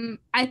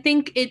 I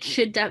think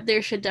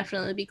there should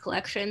definitely be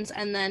collections,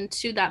 and then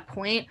to that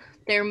point,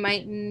 there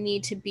might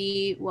need to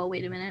be. Well,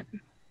 wait a minute.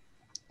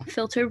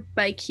 Filter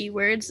by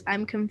keywords,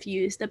 I'm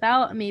confused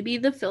about. Maybe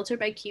the filter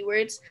by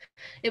keywords,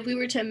 if we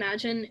were to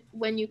imagine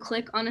when you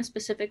click on a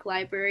specific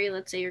library,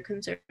 let's say you're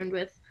concerned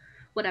with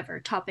whatever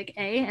topic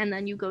A, and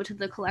then you go to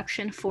the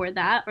collection for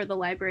that or the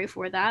library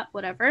for that,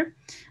 whatever.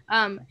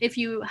 If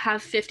you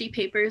have 50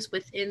 papers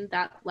within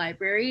that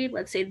library,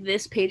 let's say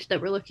this page that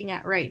we're looking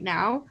at right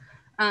now,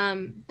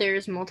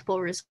 there's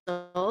multiple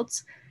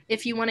results.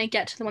 If you want to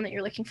get to the one that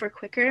you're looking for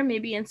quicker,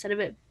 maybe instead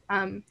of it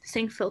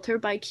saying filter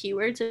by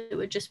keywords, it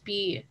would just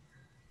be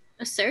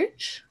a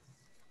search.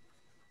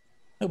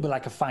 It would be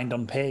like a find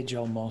on page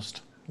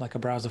almost, like a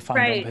browser find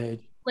on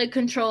page. Like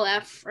Control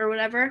F or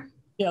whatever.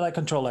 Yeah, like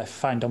Control F,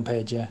 find on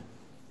page, yeah.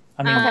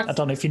 I mean, I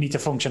don't know if you need to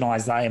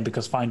functionalize that in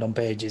because find on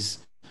page is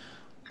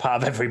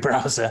part of every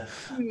browser.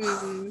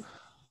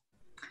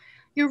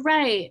 You're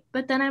right.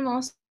 But then I'm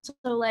also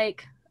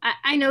like,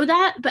 I know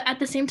that, but at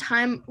the same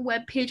time,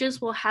 web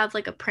pages will have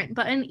like a print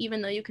button,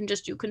 even though you can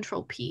just do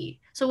Control P.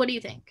 So what do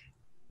you think?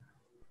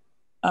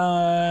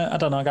 I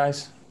don't know,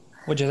 guys.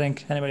 What do you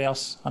think? Anybody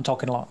else? I'm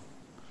talking a lot.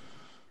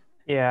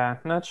 Yeah,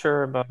 not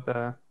sure about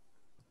the...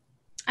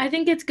 I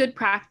think it's good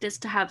practice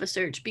to have a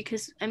search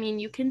because, I mean,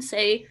 you can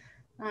say,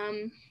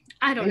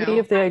 I don't know. Maybe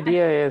if the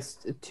idea is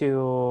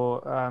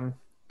to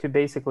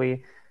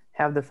basically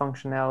have the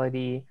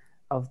functionality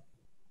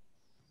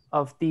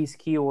of these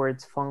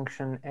keywords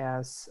function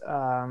as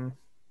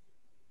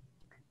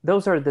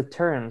those are the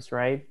terms,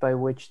 right, by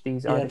which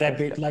these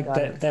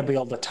articles there'd be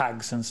all the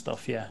tags and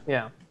stuff.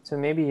 Yeah. So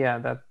maybe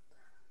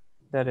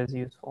that is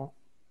useful.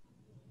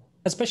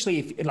 Especially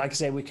if, like I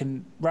say, we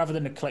can, rather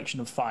than a collection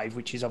of 5,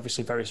 which is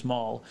obviously very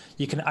small,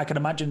 I can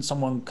imagine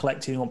someone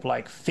collecting up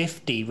like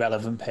 50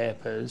 relevant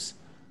papers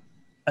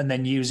and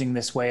then using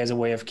this way as a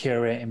way of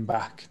curating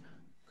back,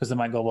 because they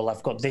might go, well,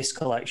 I've got this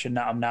collection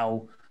that I'm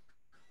now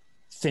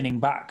thinning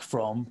back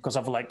from, because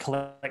I've like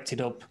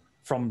collected up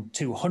from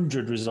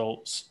 200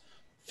 results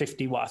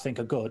 50 what I think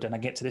are good, and I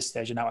get to this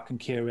stage and now I can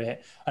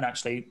curate, and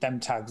actually them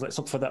tags, let's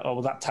look for that.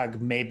 Oh, that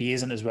tag maybe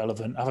isn't as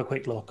relevant, have a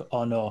quick look.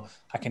 Oh no,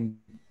 I can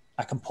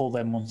pull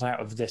them ones out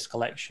of this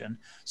collection.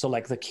 So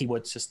like the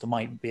keyword system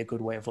might be a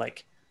good way of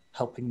like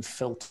helping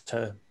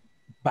filter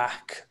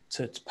back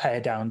to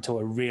pare down to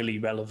a really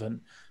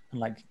relevant and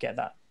like get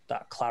that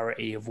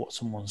clarity of what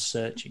someone's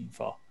searching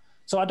for.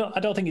 So I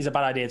don't think it's a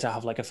bad idea to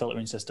have like a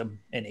filtering system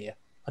in here.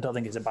 I don't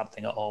think it's a bad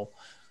thing at all.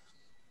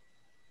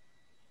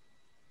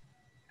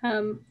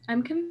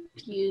 I'm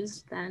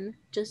confused then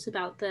just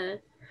about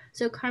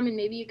so Carmen,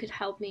 maybe you could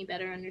help me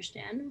better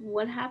understand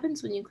what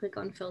happens when you click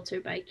on filter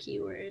by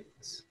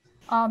keywords.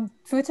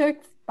 Filter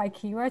by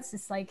keywords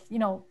is like,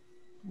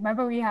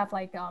 remember we have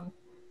like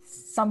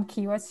some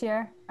keywords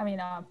here. I mean,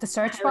 the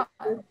search bar.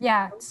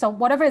 Yeah. So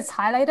whatever is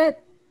highlighted,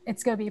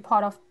 it's going to be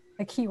part of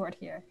the keyword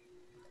here.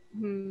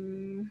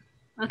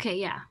 Okay.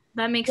 Yeah.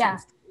 That makes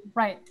sense.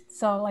 Right.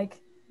 So like,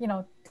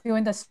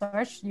 doing the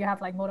search, you have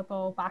like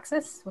multiple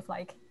boxes with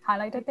like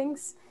highlighted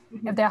things.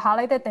 Mm-hmm. If they're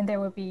highlighted, then they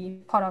will be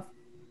part of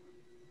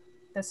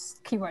this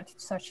keyword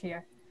search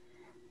here.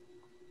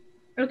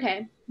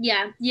 Okay.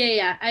 Yeah.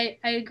 I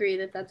agree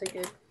that's a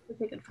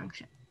good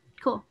function.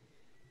 Cool.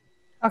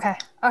 Okay.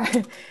 All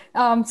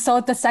right. So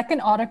the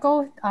second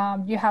article,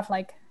 you have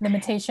like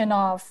limitation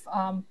of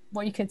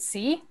what you could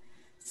see.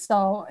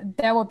 So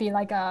there will be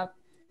like a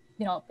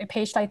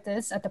page like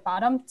this at the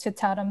bottom to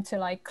tell them to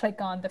like click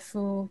on the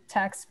full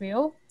text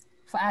view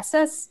for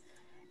access.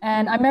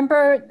 And I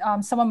remember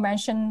someone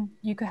mentioned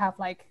you could have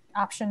like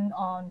option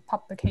on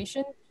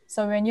publication.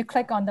 So when you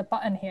click on the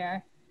button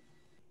here,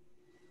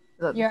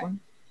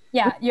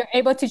 you're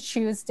able to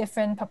choose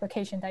different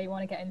publication that you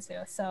want to get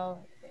into. So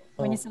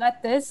when you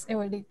select this, it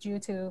will lead you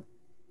to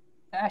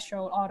the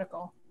actual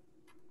article.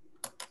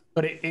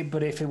 But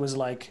if it was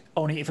like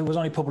only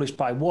published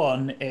by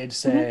one, it'd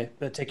say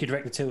it'd take you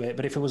directly to it.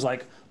 But if it was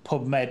like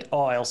PubMed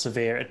or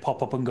Elsevier, it'd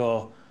pop up and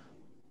go,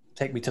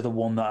 take me to the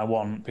one that I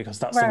want, because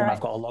that's the one I've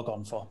got to log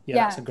on for. Yeah,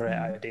 that's a great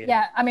idea.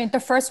 Yeah, I mean the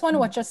first one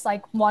was just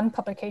like one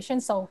publication,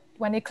 so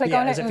when they click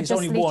on it, if it's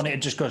only one, it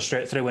just goes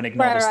straight through and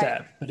ignore the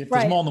step. But if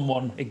there's more than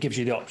one, it gives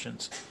you the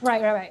options.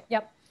 Right.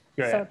 Yep.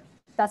 Great. So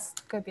that's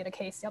could be the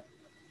case. Yep.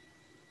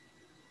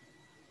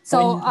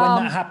 So when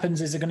that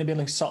happens, is there going to be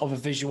like sort of a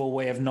visual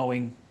way of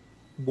knowing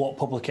what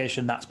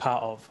publication that's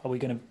part of? Are we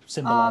going to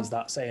symbolize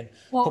that, saying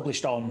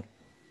published on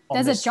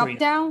there's this a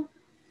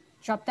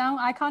drop down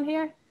icon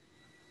here,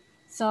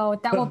 so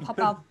that will pop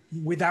up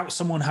without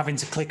someone having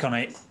to click on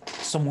it.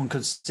 Someone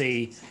could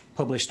see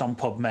published on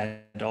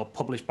PubMed or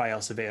published by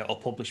Elsevier or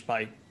published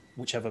by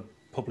whichever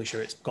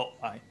publisher it's got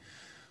by.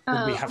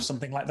 Would we have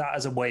something like that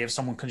as a way of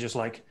someone can just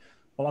like,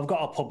 well, I've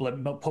got a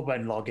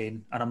PubMed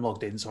login and I'm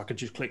logged in, so I could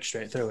just click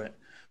straight through it.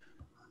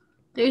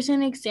 There's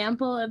an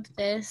example of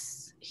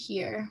this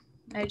here.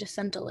 I just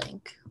sent a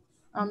link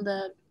on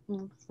the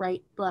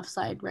right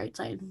side.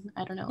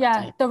 I don't know.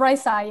 Yeah, the right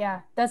side.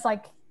 Yeah, that's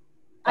like,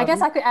 I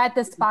guess I could add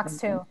this box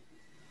too.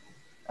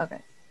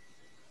 Okay.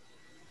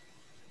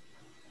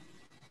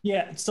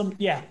 That's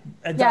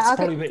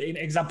probably an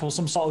example.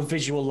 Some sort of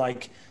visual,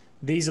 like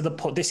this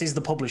is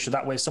the publisher.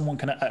 That way, someone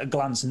can at a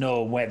glance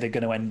know where they're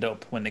going to end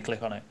up when they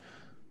click on it.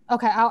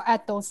 Okay, I'll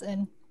add those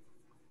in.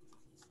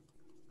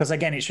 Because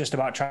again, it's just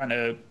about trying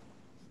to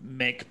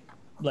make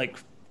like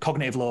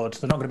cognitive load.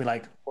 They're not going to be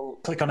like, well,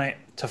 click on it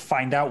to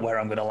find out where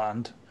I'm going to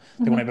land.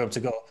 They want to be able to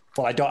go,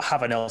 well, I don't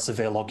have an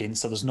Elsevier login,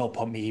 so there's no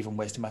point me even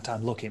wasting my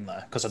time looking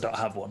there because I don't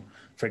have one,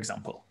 for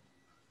example.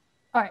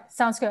 All right,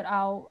 sounds good.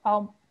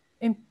 I'll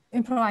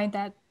implement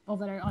that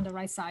over there on the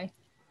right side.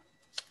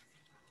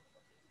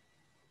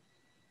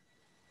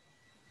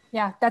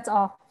 Yeah, that's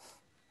all.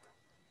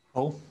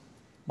 Cool.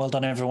 Well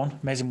done, everyone.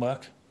 Amazing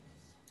work.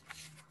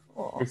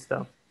 Good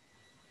stuff.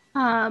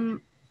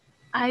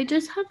 I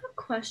just have a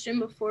question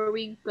before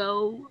we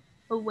go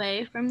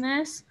away from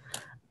this.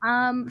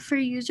 For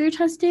user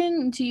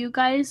testing, do you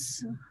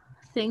guys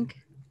think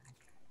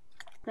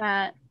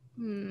that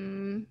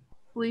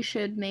we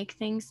should make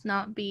things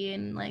not be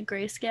in like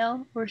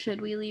grayscale, or should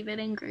we leave it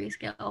in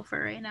grayscale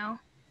for right now?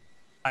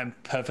 I'm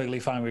perfectly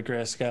fine with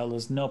grayscale.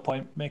 There's no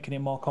point making it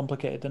more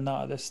complicated than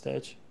that at this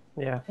stage.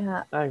 Yeah,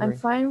 I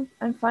agree.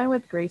 I'm fine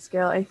with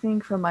grayscale. I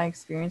think from my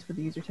experience with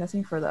user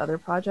testing for the other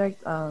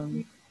project,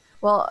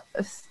 well,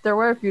 there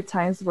were a few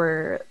times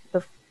where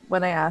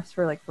when I asked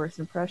for like first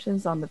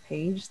impressions on the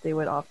page, they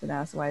would often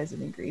ask, why is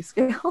it in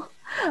grayscale?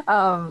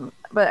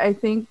 But I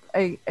think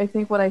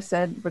what I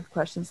said with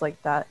questions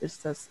like that is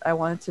just, I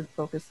wanted to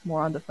focus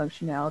more on the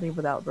functionality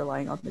without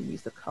relying on the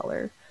use of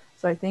color.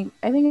 So I think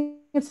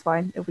it's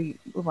fine if we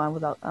move on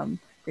without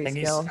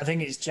grayscale. I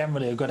think it's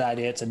generally a good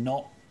idea to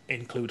not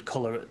include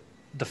color at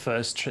the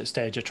first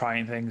stage of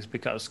trying things,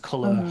 because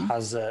color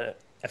has a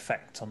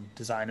effect on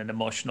design and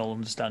emotional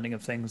understanding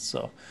of things.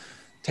 So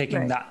taking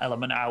Right. that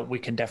element out, we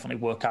can definitely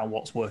work out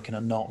what's working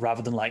or not,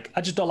 rather than like,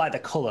 I just don't like the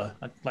color.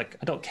 I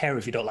don't care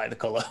if you don't like the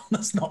color.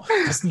 That's not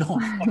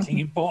fucking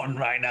important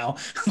right now.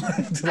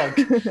 Like,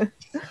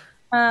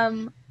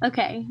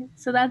 Okay,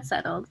 so that's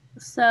settled.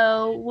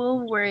 So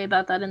we'll worry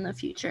about that in the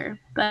future.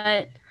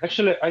 But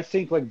Actually, I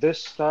think like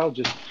this style,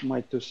 just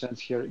my 2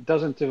 cents here, it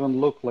doesn't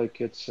even look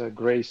like it's a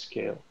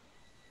grayscale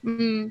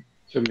to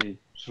me.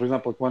 So for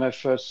example, when I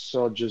first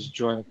saw just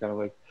join kind of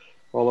like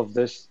all of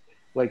this,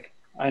 like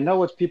I know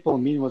what people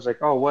mean was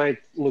like, oh, why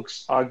it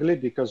looks ugly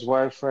because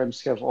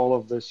wireframes have all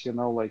of this,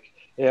 like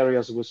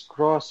areas with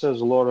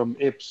crosses, lorem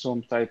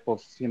ipsum type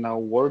of,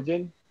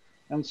 wording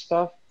and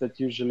stuff that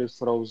usually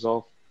throws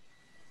off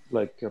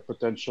like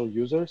potential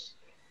users.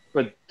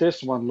 But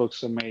this one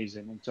looks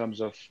amazing in terms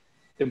of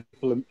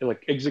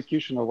like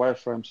execution of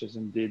wireframes is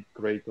indeed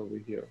great over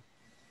here.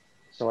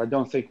 So I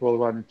don't think we'll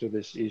run into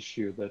this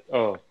issue that,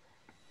 oh,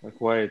 like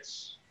why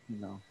it's,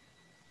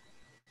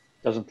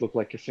 doesn't look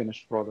like a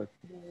finished product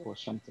or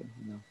something.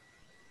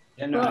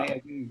 Yeah, no, I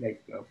agree.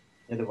 Like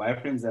the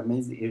wireframe is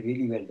amazing,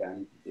 really well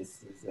done.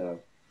 This is a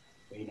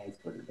very nice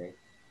prototype.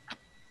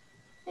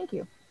 Thank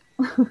you.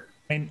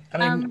 I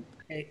mean,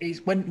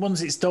 it's,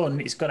 once it's done,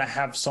 it's going to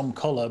have some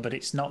color, but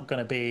it's not going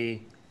to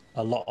be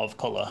a lot of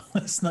color.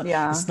 It's not.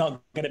 Yeah. It's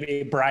not going to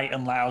be bright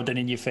and loud and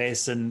in your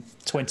face and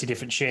 20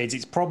 different shades.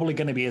 It's probably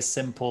going to be a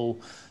simple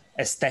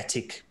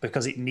aesthetic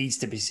because it needs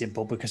to be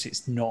simple because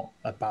it's not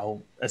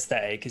about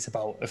aesthetic. It's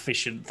about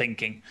efficient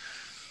thinking.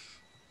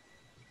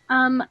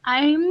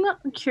 I'm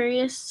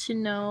curious to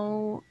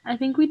know, I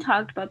think we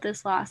talked about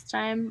this last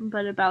time,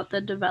 but about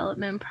the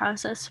development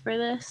process for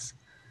this.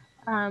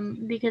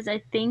 Because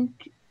I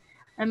think,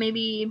 and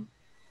maybe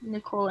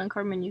Nicole and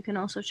Carmen, you can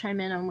also chime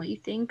in on what you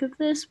think of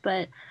this,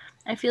 but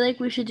I feel like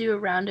we should do a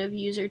round of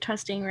user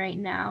testing right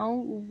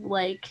now,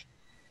 like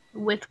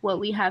with what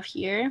we have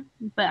here.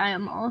 But I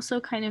am also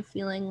kind of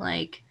feeling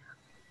like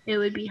it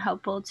would be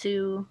helpful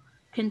to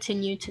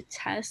continue to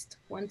test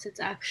once it's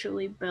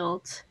actually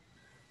built.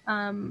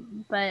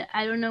 But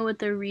I don't know what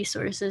the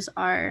resources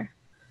are,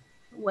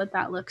 what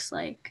that looks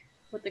like,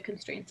 what the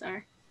constraints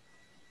are.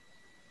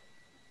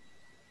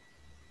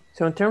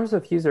 So in terms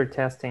of user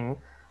testing,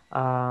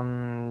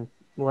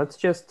 let's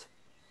just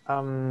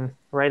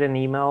write an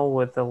email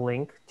with a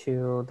link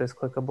to this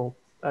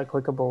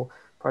clickable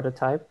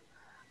prototype.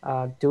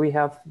 Do we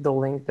have the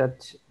link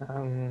that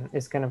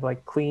is kind of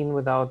like clean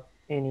without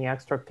any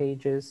extra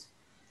pages?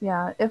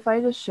 Yeah, if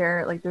I just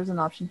share, like there's an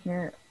option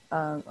here.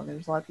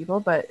 There's a lot of people,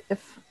 but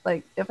if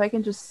I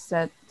can just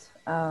set,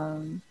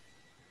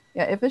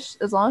 if it's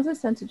as long as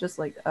it's sent to just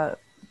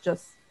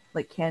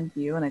like canned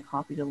view and I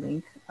copy the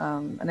link,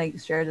 and I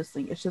share this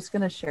link, it's just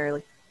gonna share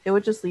like it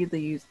would just lead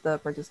the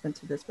participant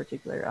to this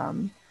particular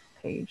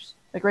page.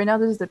 Like right now,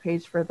 this is the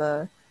page for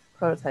the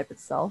prototype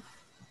itself.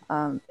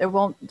 It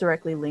won't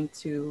directly link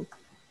to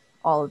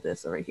all of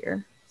this over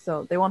here,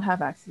 so they won't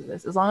have access to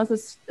this as long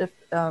as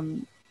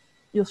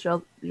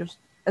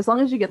as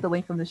long as you get the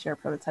link from the share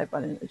prototype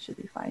button, it should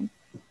be fine.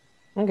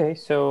 Okay,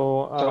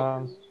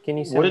 so can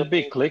you send would it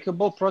be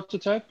clickable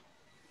prototype?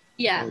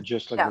 Yeah. Or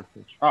just like the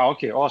page? Oh,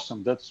 okay,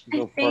 awesome. That's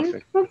I think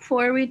perfect.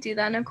 before we do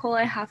that, Nicole,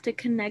 I have to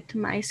connect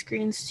my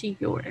screens to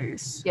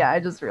yours. Yeah, I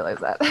just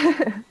realized that.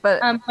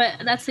 but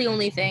that's the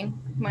only thing.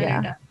 Mine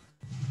are done.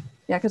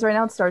 Yeah, because right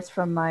now it starts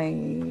from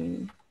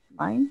mine,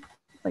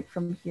 like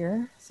from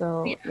here.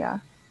 So yeah,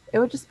 it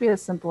would just be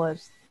as simple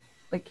as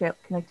like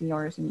connecting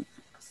yours, and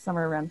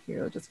somewhere around here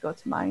it'll just go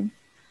to mine.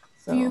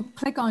 So if you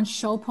click on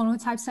show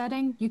prototype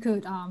setting, you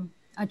could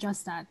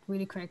adjust that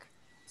really quick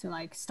to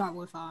like start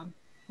with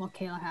what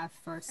Kayla have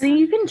first. I think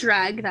you can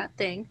drag that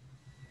thing.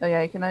 Oh yeah,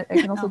 I can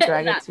also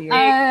drag it to you.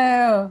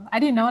 Oh, I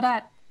didn't know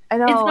that. I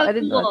know, so I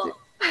didn't know cool.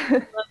 that.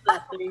 Love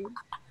that thing.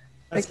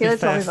 Let's be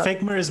fair,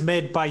 Figma is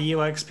made by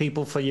UX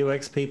people for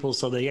UX people,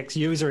 so the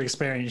user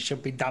experience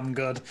should be damn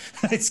good.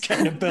 It's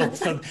getting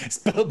built it's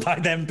built by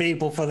them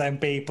people for them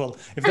people.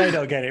 If they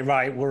don't get it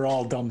right, we're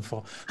all done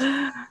for.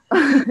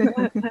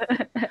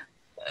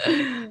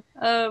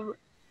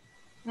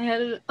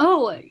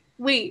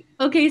 Wait.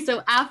 Okay,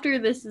 so after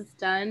this is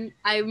done,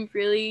 I'm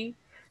really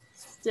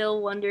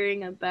still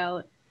wondering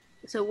about.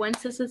 So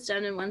once this is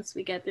done and once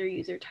we get through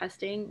user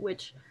testing,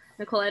 which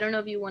Nicole, I don't know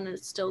if you want to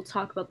still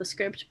talk about the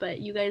script, but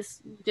you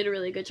guys did a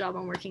really good job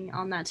on working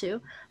on that too.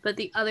 But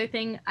the other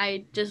thing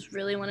I just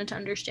really wanted to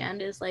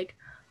understand is like,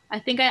 I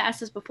think I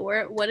asked this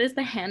before, what does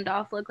the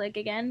handoff look like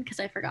again? Because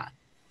I forgot.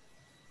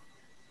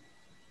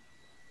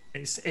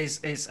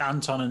 It's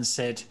Anton and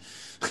Sid.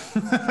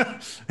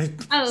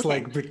 It's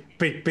like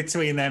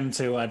between them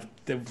two,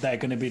 they're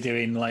going to be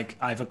doing like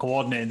either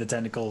coordinating the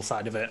technical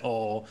side of it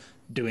or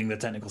doing the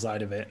technical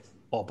side of it,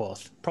 or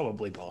both.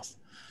 Probably both.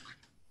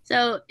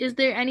 So is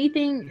there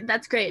anything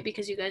that's great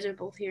because you guys are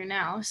both here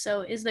now.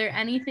 So is there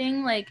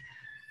anything like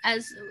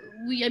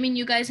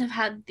you guys have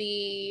had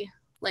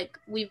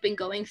we've been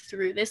going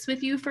through this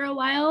with you for a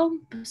while,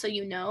 so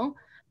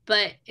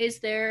but is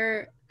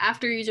there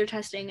after user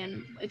testing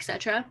and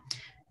etc.,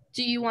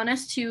 do you want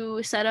us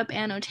to set up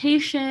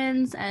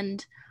annotations,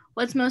 and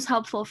what's most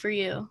helpful for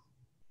you?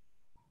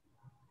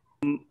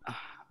 I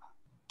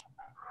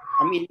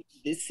mean,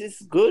 this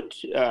is good.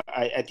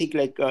 I think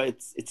like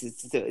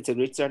it's a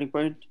great starting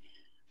point.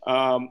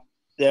 So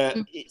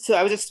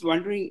I was just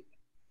wondering,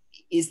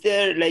 is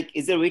there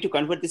a way to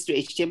convert this to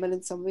HTML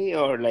in some way,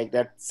 or like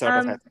that sort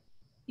of has?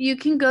 You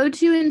can go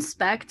to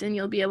inspect and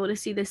you'll be able to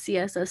see the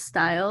CSS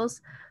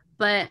styles,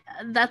 but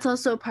that's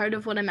also part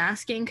of what I'm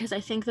asking, because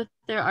I think that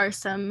there are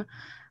some,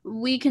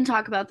 we can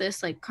talk about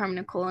this like Carmen,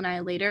 Nicole, and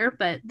I later,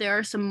 but there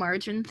are some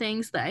margin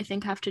things that I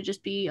think have to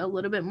just be a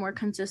little bit more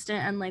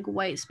consistent, and like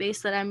white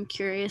space that I'm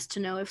curious to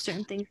know if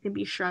certain things can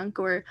be shrunk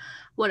or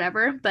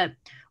whatever. But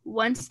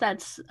once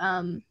that's,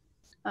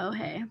 oh,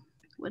 hey,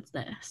 what's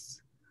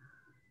this?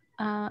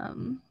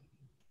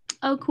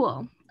 Oh,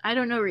 cool. I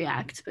don't know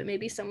React, but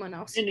maybe someone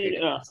else.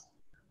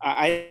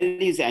 I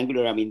use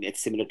Angular. I mean,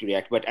 it's similar to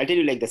React, but I'll tell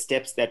you like the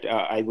steps that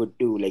I would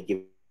do, like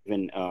given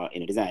in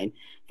a design.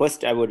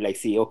 First, I would like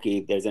see, okay,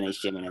 if there's an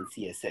HTML and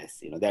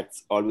CSS,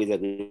 that's always a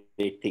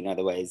great thing.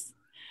 Otherwise,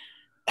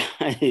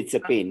 it's a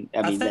pain.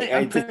 I'm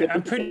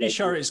pretty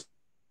sure it's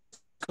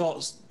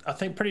got.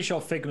 Pretty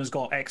sure Figma's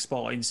got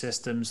exporting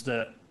systems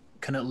that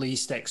can at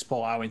least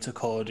export out into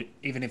code,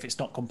 even if it's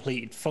not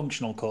completed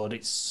functional code.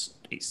 It's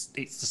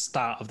the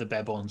start of the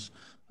bare bones.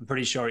 I'm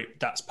pretty sure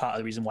that's part of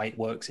the reason why it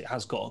works. It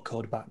has got a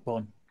code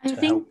backbone. I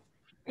think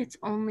it's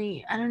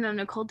only, I don't know,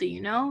 Nicole, do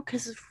you know?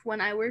 Because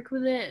when I work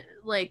with it,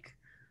 like,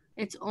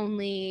 it's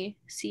only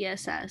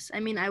CSS. I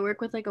mean, I work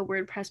with like a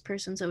WordPress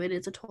person, so it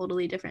is a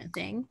totally different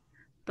thing.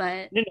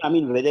 But no, I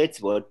mean, whether it's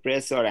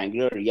WordPress or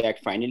Angular or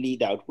React, finally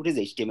the output is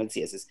HTML,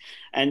 CSS,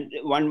 and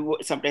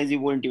sometimes you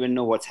won't even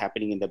know what's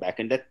happening in the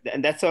backend.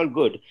 And that's all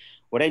good.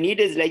 What I need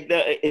is like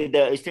the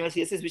HTML,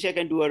 CSS, which I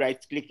can do a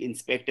right-click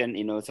inspect and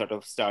sort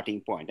of starting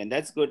point, and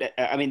that's good.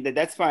 I mean,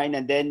 that's fine.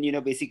 And then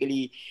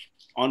basically,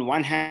 on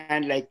one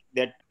hand, like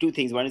there are two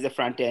things. One is the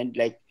front end,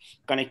 like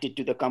connected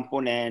to the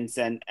components,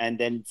 and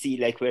then see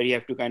like where you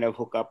have to kind of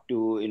hook up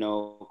to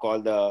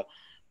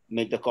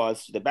make the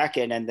calls to the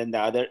backend, and then the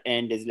other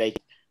end is like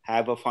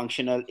have a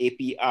functional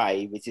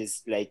API, which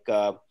is like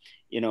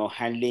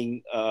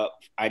handling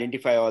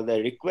identify all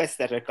the requests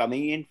that are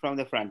coming in from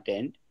the front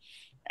end,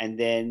 and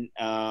then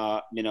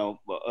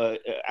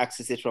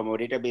access it from a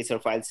database or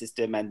file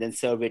system, and then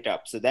serve it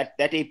up. So that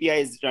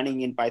API is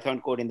running in Python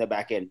code in the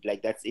backend,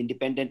 like that's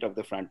independent of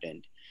the front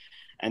end.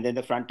 And then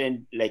the front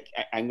end, like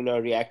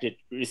Angular, React, it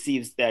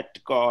receives that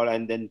call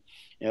and then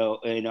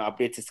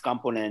updates its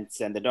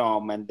components and the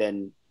DOM, and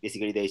then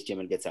basically the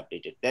HTML gets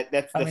updated.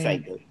 That's the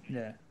cycle.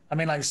 Yeah, I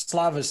mean, like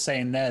Slava's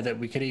saying there that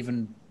we could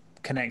even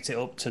connect it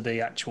up to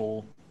the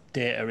actual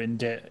data in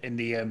the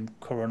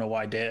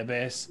CoronaWhy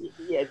database.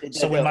 Yeah,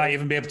 so we might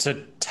even be able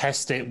to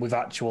test it with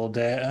actual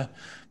data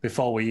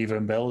before we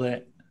even build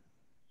it.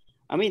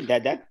 I mean,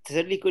 that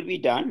certainly could be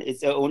done.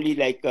 It's only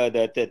like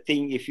the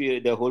thing,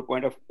 the whole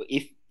point of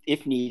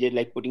if needed,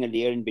 like putting a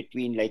layer in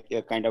between, like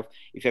kind of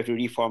if you have to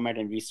reformat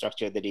and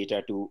restructure the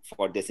data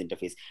for this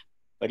interface.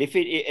 But if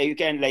you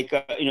can like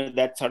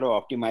that sort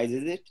of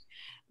optimizes it.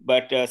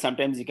 But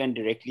sometimes you can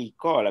directly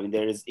call. I mean,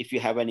 if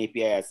you have an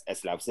API, as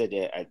Slav said,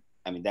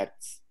 I mean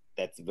that's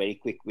a very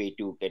quick way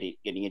to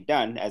getting it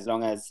done, as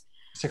long as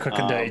it's a quick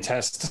and dirty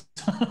test.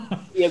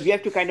 Yeah, we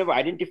have to kind of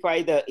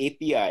identify the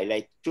API,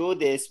 like show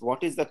this,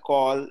 what is the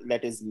call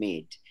that is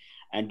made?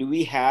 And do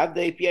we have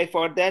the API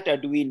for that, or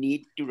do we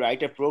need to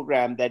write a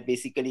program that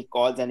basically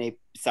calls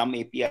some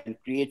API and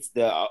creates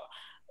the,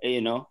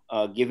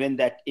 given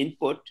that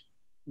input,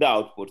 the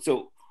output?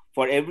 So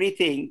for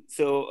everything,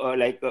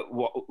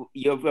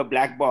 you have a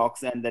black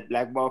box, and that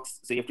black box,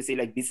 so you have to say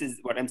like, this is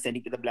what I'm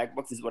sending to the black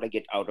box, this is what I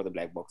get out of the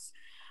black box.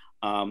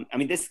 I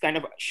mean, this kind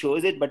of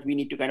shows it, but we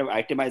need to kind of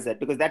itemize that,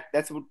 because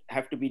that's what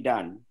have to be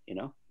done,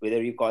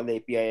 whether you call the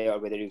API or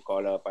whether you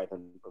call a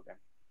Python program.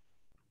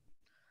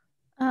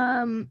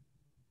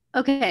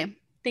 Okay,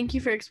 thank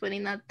you for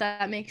explaining that.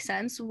 That makes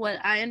sense.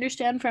 What I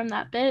understand from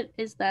that bit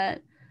is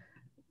that,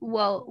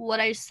 well, what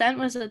I sent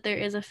was that there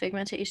is a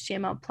Figma to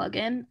HTML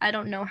plugin. I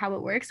don't know how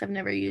it works. I've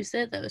never used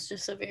it. That was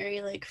just a very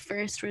like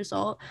first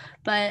result.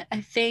 But I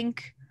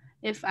think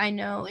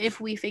if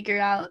we figure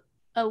out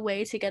a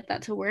way to get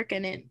that to work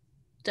and it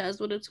does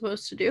what it's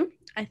supposed to do,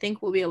 I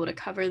think we'll be able to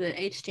cover the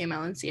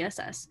HTML and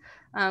CSS.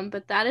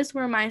 But that is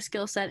where my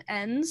skill set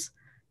ends.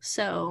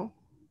 So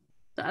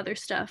the other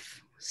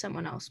stuff,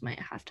 someone else might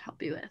have to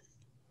help you with.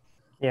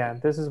 Yeah,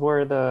 this is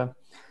where the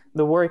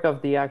work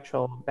of the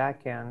actual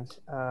backend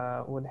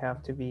would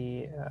have to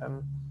be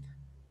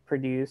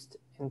produced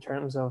in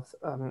terms of.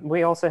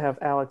 We also have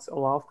Alex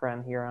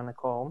Olofgren here on the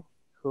call,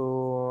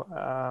 who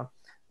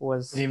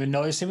was. Didn't even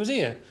notice he was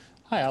here.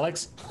 Hi,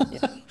 Alex.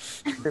 Yeah,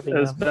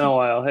 it's been a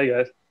while. Hey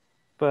guys,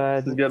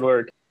 but this is good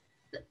work.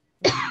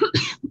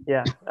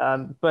 Yeah,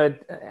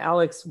 but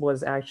Alex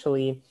was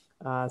actually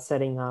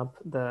setting up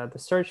the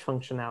search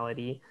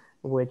functionality,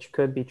 which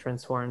could be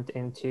transformed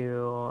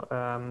into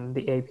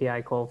the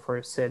API call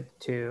for SID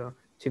to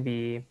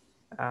be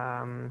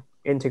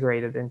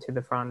integrated into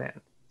the front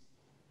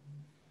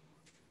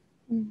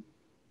end.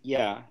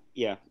 Yeah,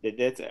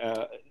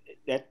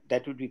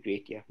 that would be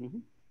great. Yeah.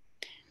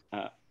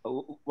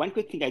 One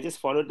quick thing, I just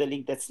followed the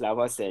link that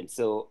Slava said.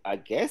 So I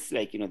guess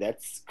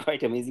that's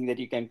quite amazing that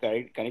you can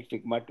connect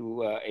Figma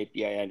to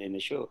API and in the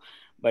show,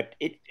 but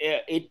it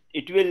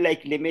will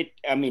like limit.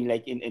 I mean,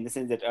 like in the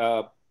sense that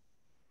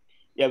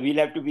yeah, we'll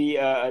have to be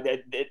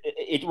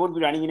it won't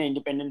be running in an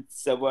independent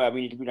server. I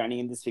mean, it'll be running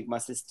in this Figma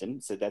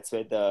system. So that's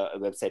where the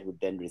website would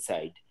then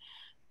reside.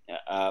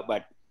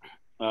 But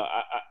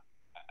I,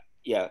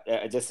 yeah,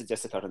 just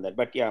a thought on that.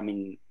 But yeah, I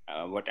mean,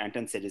 what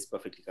Anton said is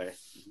perfectly correct.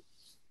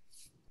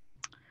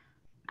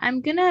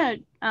 I'm gonna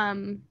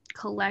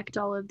collect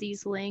all of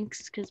these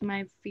links because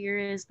my fear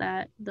is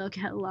that they'll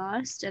get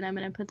lost, and I'm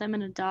gonna put them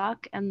in a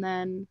doc, and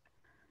then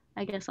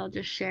I guess I'll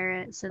just share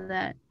it so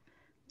that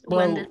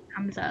when this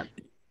comes up.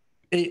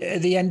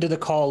 At the end of the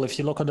call, if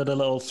you look under the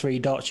little three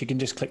dots, you can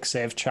just click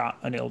save chat,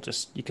 and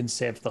you can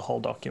save the whole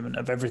document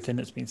of everything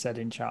that's been said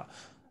in chat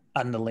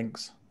and the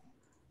links.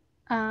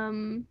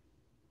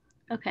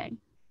 Okay.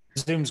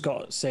 Zoom's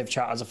got save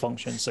chat as a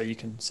function, so you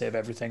can save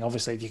everything.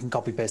 Obviously, you can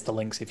copy paste the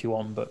links if you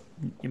want, but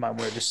you might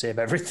want to just save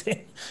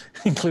everything,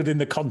 including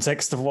the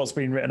context of what's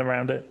been written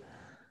around it.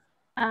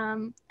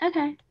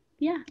 Okay.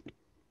 Yeah.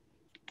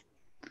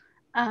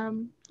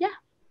 Yeah.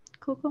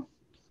 Cool.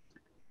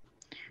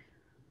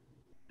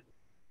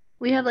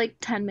 We have like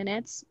 10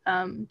 minutes.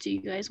 Do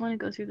you guys want to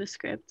go through the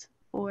script,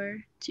 or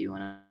do you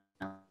want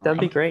to? That'd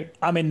be great.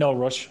 I'm in no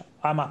rush.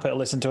 I'm happy to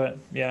listen to it.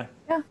 Yeah.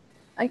 Yeah,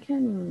 I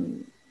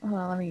can. Hold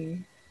on, let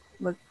me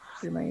look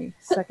through my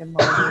second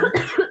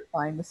monitor,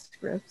 find the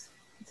script.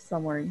 It's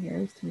somewhere in here.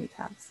 There's too many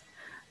tabs.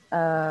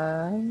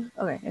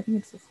 Okay, I think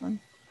it's this one.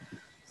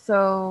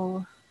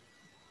 So,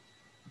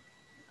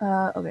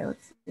 okay,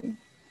 let's see.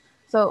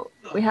 So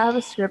we have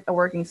a script, a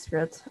working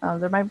script.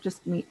 There might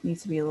just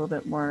needs to be a little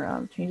bit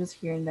more changes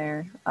here and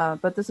there.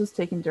 But this was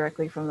taken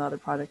directly from the other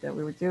project that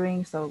we were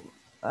doing. So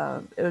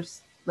it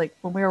was like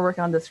when we were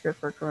working on the script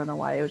for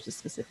CoronaWhy, it was just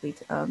specifically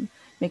to,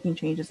 making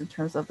changes in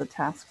terms of the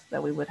tasks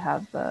that we would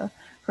have the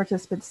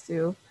participants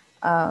do.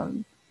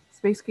 It's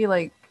basically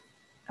like,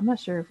 I'm not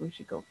sure if we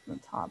should go from the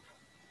top.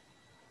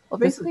 Well,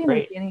 basically in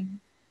the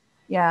beginning,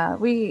 yeah,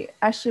 we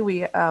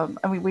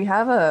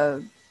have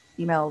a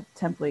email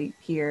template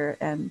here,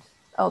 and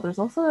oh, there's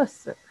also a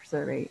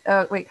survey.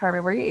 Wait,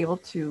 Carmen, were you able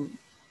to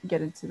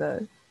get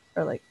into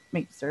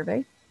make the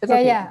survey? It's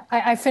okay.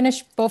 I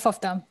finished both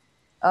of them.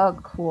 Oh,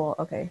 cool.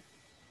 Okay,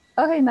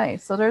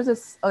 nice. So there's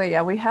this. Oh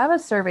yeah, we have a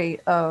survey.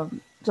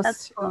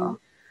 That's cool.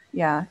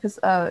 Yeah, because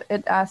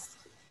it asks.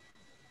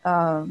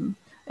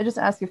 It just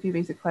asks a few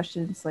basic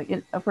questions.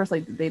 Of course,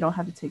 they don't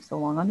have to take so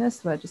long on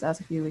this, but just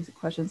ask a few basic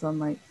questions on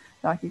the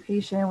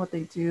occupation, what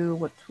they do,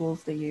 what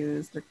tools they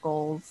use, their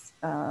goals,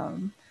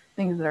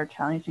 things that are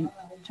challenging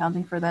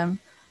for them.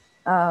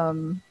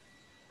 I'm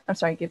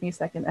sorry, give me a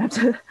second. I have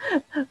to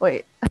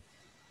wait.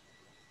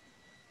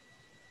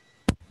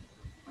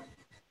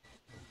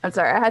 I'm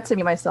sorry, I had to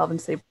mute myself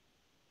and say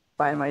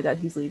bye to my dad.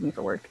 He's leaving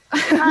for work.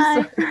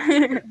 Hi.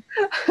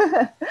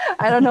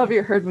 I don't know if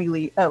you heard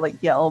me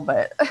yell,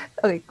 but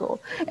okay, cool.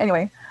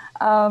 Anyway,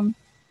 and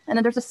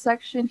then there's a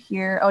section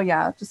here. Oh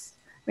yeah, just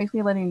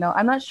basically letting you know.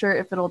 I'm not sure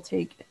if it'll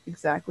take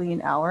exactly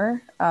an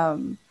hour. I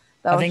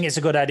think it's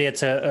a good idea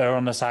to err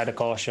on the side of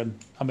caution.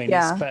 I mean,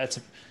 yeah. It's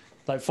better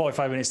to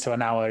 45 minutes to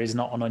an hour is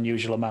not an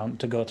unusual amount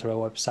to go through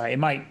a website. It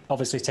might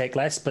obviously take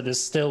less, but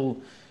there's still,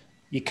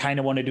 you kind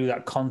of want to do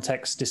that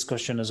context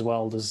discussion as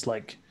well. It's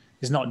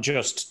not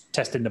just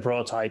testing the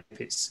prototype,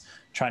 it's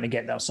trying to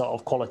get that sort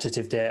of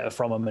qualitative data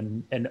from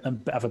them and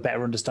have a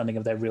better understanding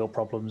of their real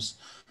problems.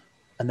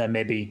 And then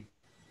maybe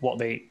what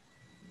they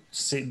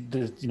see,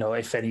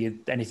 if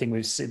anything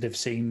they've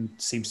seen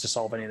seems to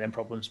solve any of them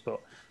problems. But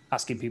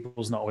asking people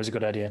is not always a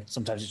good idea.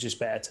 Sometimes it's just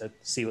better to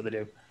see what they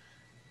do.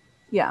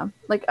 Yeah,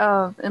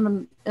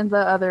 in the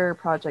other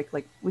project,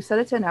 we set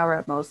it to an hour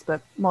at most,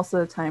 but most of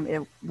the time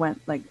it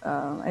went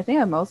I think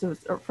at most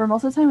for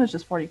most of the time it was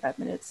just 45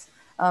 minutes.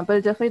 But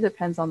it definitely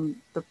depends on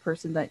the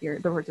participant that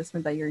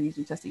you're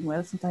usually testing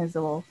with. Sometimes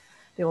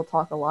they will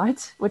talk a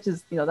lot, which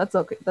is that's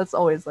okay. That's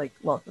always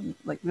welcome.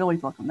 We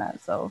always welcome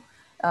that. So,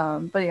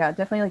 but yeah,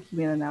 definitely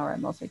keeping it an hour at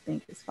most I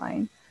think is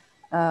fine.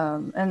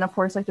 And of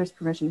course, there's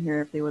permission here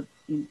if they would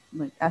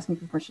asking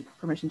for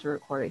permission to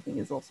record. I think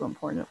is also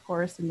important, of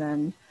course. And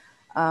then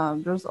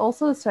there's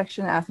also a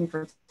section asking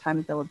for time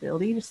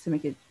availability just to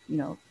make it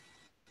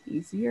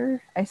easier.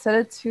 I set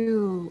it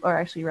to, or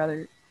actually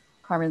rather,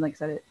 Carmen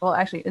said it. Well,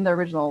 actually, in the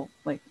original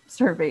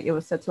survey, it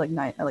was set to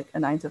 9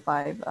 to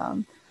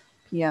 5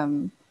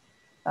 p.m.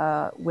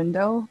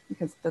 Window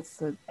because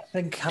that's I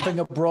think having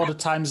a broader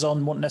time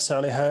zone wouldn't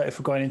necessarily hurt if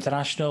we're going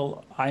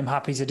international. I'm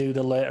happy to do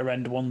the later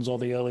end ones or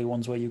the early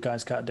ones where you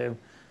guys can't do.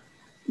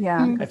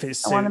 Yeah, if it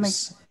suits. I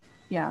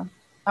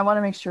want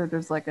to make sure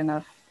there's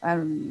enough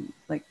a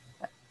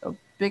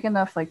big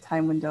enough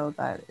time window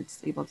that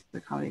it's able to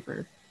accommodate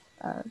for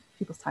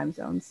people's time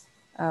zones.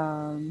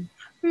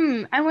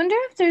 I wonder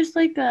if there's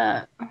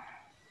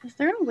is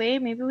there a way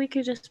maybe we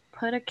could just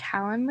put a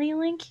Calendly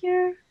link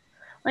here?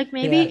 Like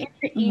maybe Yeah. in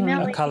the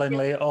email, Or like,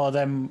 Calendly, or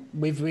then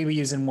we were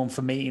using one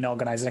for meeting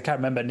organizing. I can't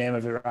remember the name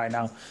of it right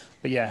now,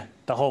 but yeah,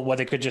 the whole where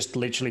they could just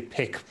literally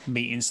pick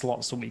meeting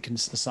slots that we can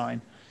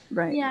assign.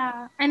 Right.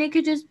 yeah, and it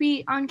could just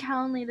be on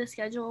Calendly. The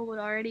schedule would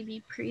already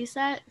be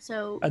preset,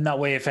 so And that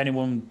way, if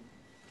anyone,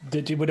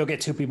 we don't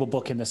get two people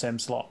booking the same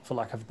slot, for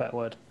lack of a better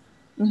word.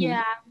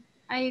 yeah,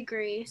 I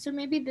agree. So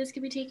maybe this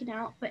could be taken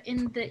out, but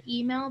in the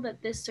email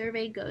that this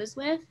survey goes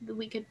with,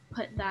 we could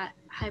put that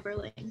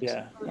hyperlink.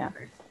 Yeah. Yeah.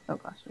 Oh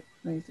gosh, wait,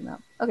 let me zoom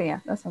out. Okay, yeah,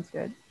 that sounds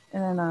good.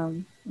 And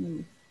then let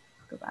me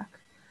go back.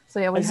 So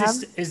yeah, we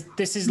have.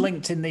 This is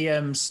linked in the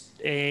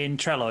in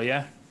Trello,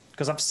 yeah?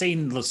 Because I've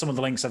seen some of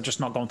the links, I've just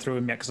not gone through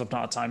them yet because I've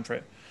not had time for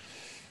it.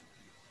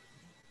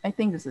 I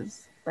think this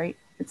is right.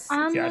 It's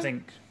Yeah, I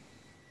think.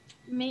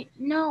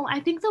 No, I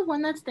think the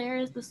one that's there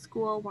is the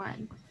school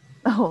one.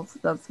 oh,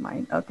 that's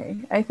mine. Okay,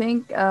 I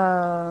think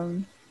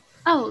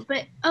Oh,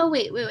 but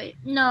wait.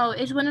 No,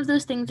 it's one of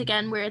those things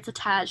again where it's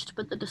attached,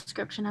 but the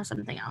description has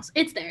something else.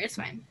 It's there. It's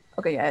fine.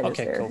 okay, yeah, it is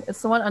Okay, there. cool.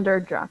 It's the one under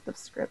draft of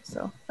script.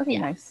 So okay,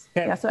 Yeah. nice.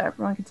 Yeah. Yeah, so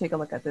everyone can take a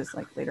look at this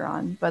like later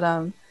on.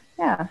 But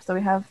yeah, so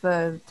we have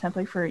the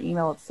template for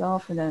email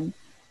itself, and then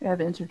we have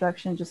an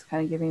introduction, just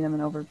kind of giving them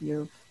an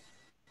overview of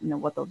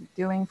what they'll be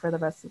doing for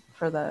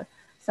the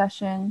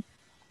session.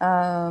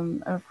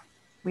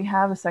 We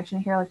have a section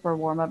here like for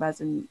warm up, as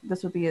in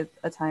this would be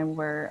a time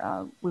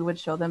where we would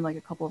show them like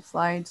a couple of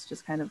slides,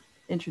 just kind of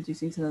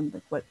introducing to them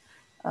like what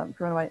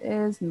CoronaWhy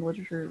is and the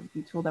literature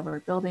review tool that we're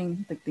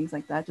building, like things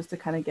like that, just to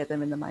kind of get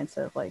them in the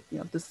mindset of like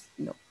this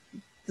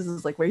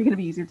is like where you're going to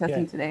be user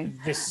testing today.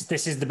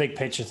 This is the big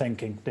picture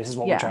thinking. This is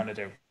what we're trying to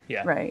do.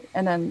 Yeah. Right.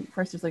 And then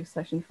first there's like a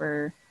section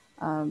for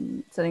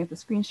setting up the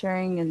screen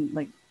sharing and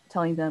like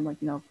telling them like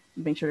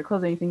make sure to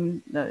close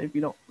anything if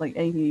you don't like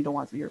anything you don't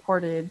want to be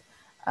recorded.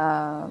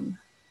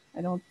 I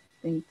don't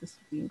think this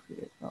would be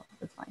included. Well,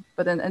 that's fine.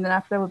 But then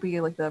after that would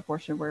be like the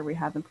portion where we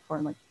have them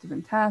perform like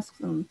different tasks,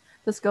 and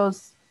this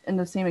goes in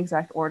the same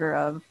exact order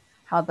of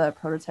how the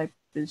prototype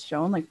is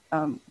shown. Like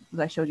as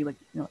I showed you like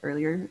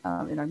earlier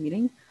in our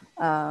meeting.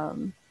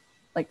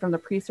 Like from the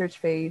pre-search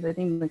phase, I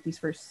think like these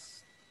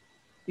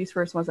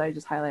first ones I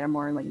just highlight are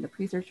more in like in the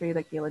pre-search phase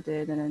that Kayla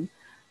did, and then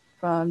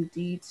from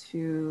D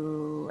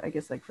to I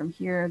guess like from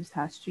here, just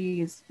task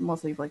G is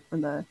mostly like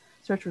from the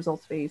search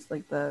results phase,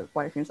 like the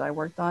wireframes I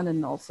worked on,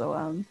 and also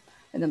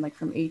and then like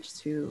from H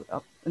to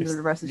up, and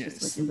the rest is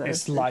just like in the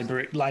it's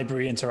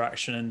library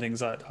interaction and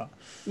things like that.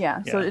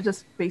 Yeah, so it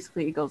just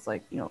basically it goes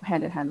like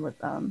hand in hand with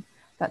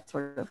that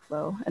sort of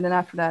flow, and then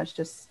after that it's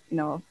just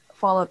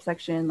follow-up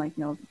section, like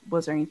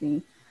was there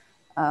anything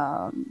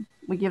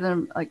we give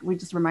them like we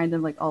just remind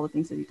them like all the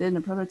things that you did in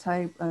the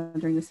prototype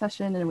during the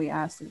session, and we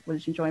ask like, what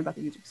did you enjoy about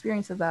the user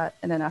experience of that,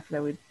 and then after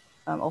that we'd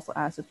also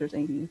ask if there's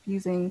anything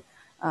confusing.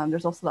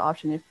 There's also the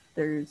option if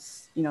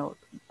there's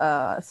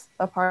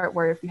a part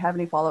where if you have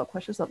any follow-up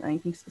questions on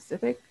anything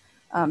specific,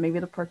 maybe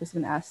the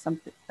participant asked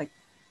something like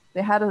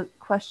they had a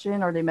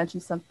question or they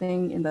mentioned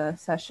something in the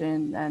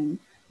session and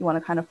you want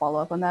to kind of follow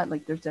up on that,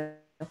 like there's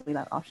definitely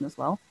that option as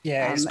well.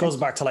 Yeah, it goes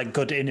back to like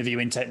good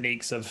interviewing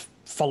techniques of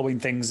following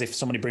things if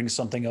somebody brings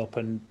something up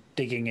and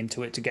digging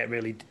into it to get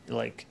really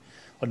like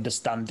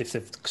understand if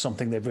they've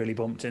something they've really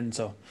bumped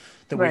into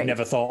that we've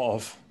never thought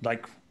of.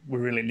 Like we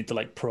really need to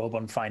like probe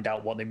and find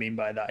out what they mean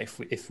by that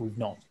if we've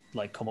not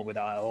like come up with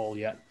that at all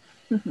yet.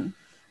 Mm-hmm.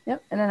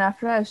 Yep. And then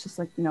after that, it's just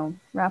like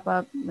wrap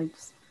up, like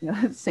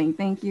just saying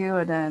thank you,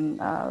 and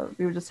then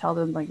we would just tell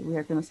them like we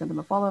are going to send them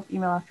a follow-up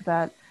email after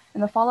that. In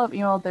the follow-up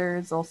email,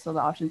 there's also the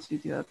option to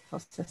do a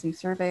post-testing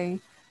survey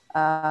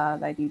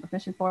that I need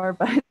permission for,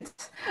 but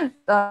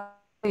I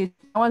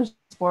want to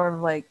just more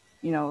of like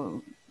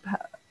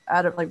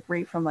out of like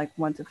rate from like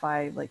 1 to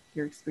 5, like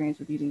your experience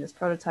with using this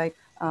prototype.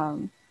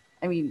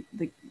 I mean,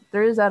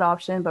 there is that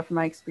option, but from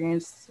my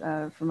experience,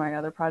 from my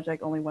other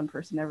project, only one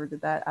person ever did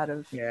that out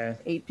of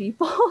 8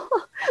 people.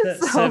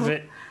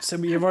 So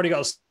you've already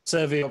got a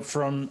survey up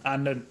front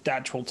and the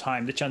actual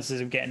time. The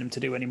chances of getting them to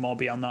do any more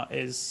beyond that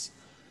is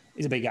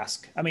a big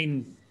ask. I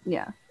mean,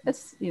 yeah,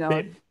 it's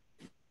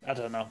I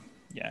don't know.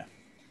 Yeah.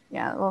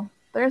 Well,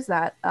 there's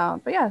that.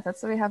 But yeah,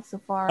 that's what we have so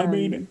far. I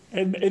mean,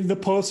 in the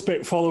post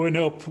bit following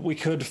up, we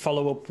could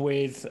follow up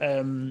with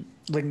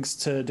links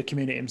to the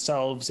community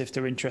themselves if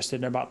they're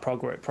interested about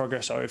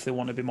progress or if they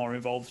want to be more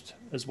involved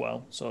as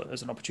well. So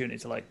there's an opportunity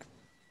to like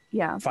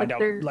find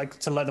out, like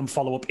to let them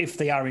follow up if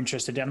they are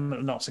interested.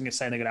 I'm not saying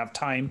they're going to have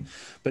time,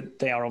 but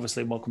they are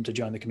obviously welcome to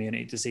join the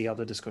community to see how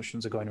the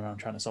discussions are going around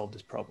trying to solve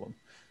this problem.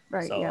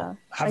 Right. So yeah.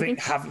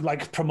 Have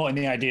like promoting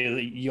the idea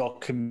that your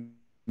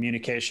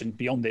communication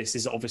beyond this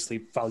is obviously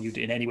valued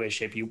in any way,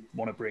 shape you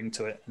want to bring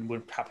to it, and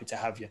we're happy to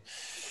have you.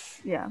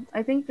 Yeah,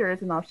 I think there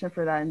is an option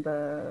for that in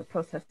the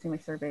post-testing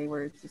survey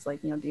where it's just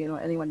like, do you know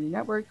anyone in your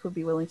network who would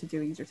be willing to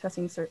do a user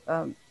testing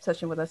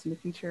session with us in the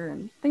future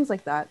and things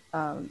like that.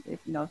 If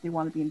they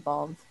want to be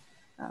involved,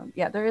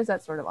 yeah, there is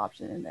that sort of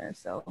option in there.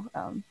 So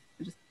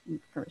we just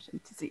need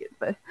permission to see it.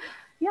 But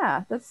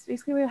yeah, that's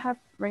basically what I have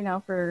right now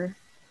for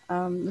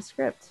the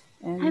script.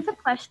 And I have a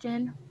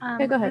question.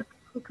 yeah, go ahead.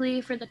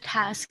 Quickly for the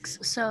tasks.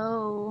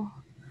 So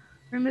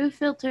remove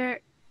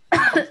filter.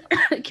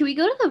 Can we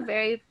go to the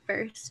very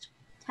first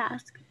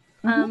task?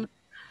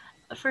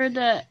 For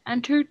the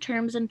enter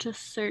terms into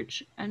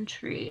search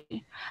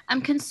entry.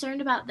 I'm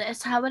concerned about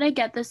this. How would I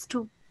get this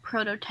to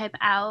prototype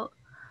out?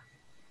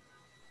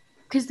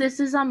 Because this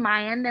is on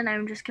my end and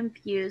I'm just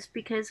confused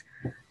because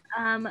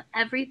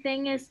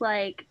everything is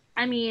like,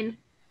 I mean,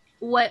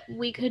 what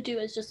we could do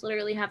is just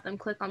literally have them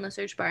click on the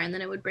search bar and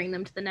then it would bring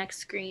them to the next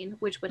screen,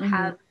 which would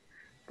have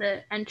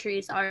the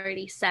entries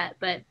already set,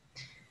 but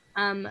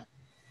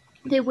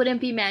they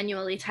wouldn't be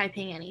manually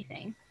typing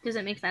anything. Does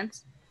it make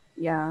sense?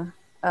 Yeah.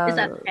 Is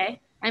that okay?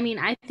 I mean,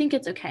 I think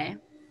it's okay.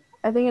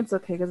 I think it's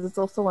okay because it's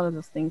also one of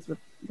those things with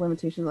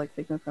limitations like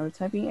Figma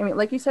prototyping. I mean,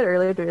 like you said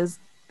earlier,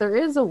 there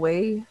is a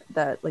way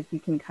that like you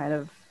can kind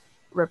of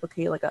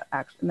replicate like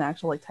an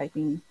actual like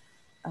typing,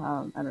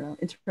 I don't know,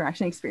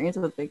 interaction experience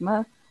with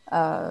Figma.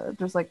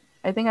 There's like,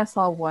 I think I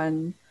saw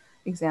one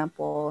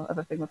example of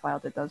a Figma file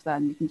that does that,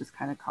 and you can just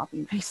kind of copy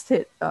and paste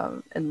it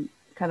and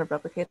kind of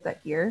replicate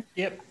that here.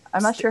 Yep.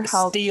 I'm not sure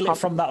how. Steal it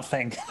from that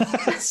thing.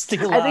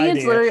 Steal I that think it's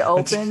idea. literally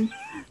open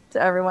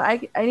to everyone.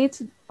 I need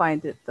to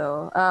find it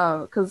though,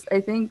 because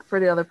I think for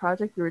the other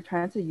project we were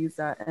trying to use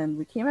that, and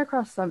we came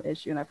across some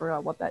issue, and I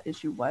forgot what that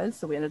issue was,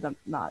 so we ended up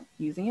not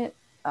using it.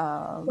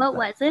 What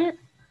was it?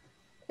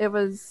 It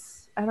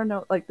was, I don't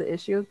know, like the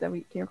issue that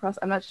we came across.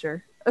 I'm not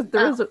sure.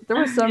 There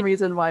was some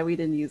reason why we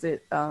didn't use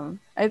it.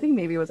 I think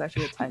maybe it was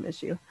actually a time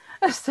issue.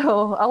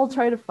 So I'll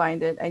try to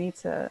find it. I need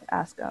to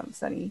ask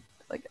Sunny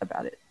like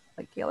about it,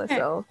 like Kayla. Sure.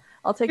 So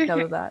I'll take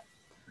note of that.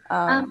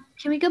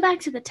 Can we go back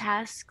to the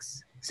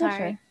tasks? Sorry.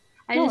 Sure.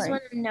 I just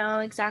want to know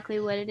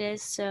exactly what it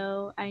is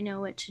so I know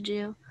what to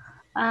do.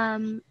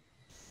 Add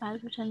a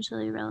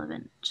potentially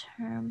relevant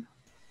term.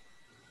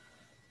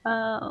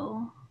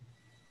 Oh.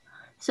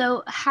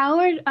 So how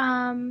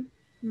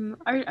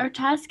are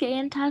task A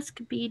and task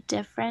B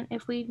different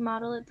if we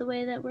model it the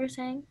way that we're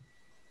saying?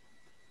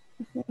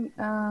 I think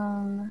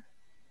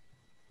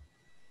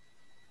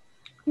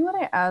when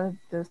I added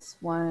this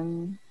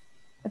one,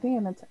 I think I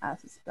meant to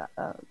ask this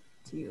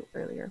to you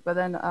earlier, but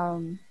then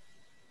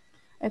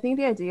I think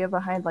the idea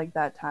behind like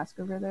that task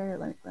over there,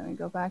 let me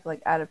go back,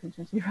 like add a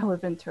potentially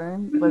relevant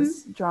term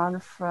was drawn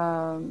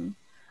from,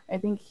 I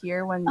think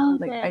here when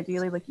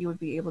ideally like you would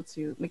be able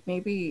to like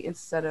maybe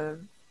instead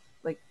of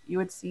like you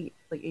would see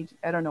like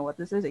I don't know what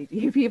this is,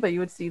 AGAP, but you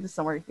would see this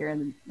somewhere here,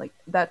 and then like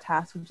that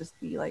task would just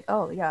be like,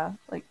 oh yeah,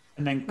 like,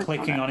 and then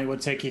clicking on it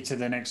would take you to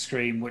the next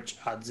screen, which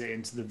adds it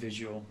into the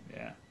visual.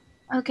 Yeah.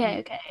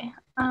 Okay.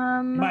 You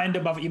might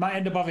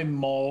end up having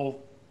more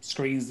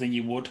screens than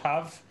you would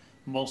have,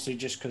 mostly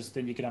just because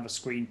then you can have a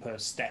screen per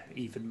step,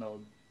 even though.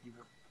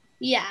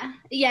 Yeah,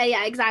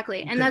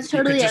 exactly, and that's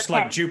totally you could just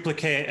okay. like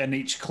duplicate, and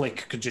each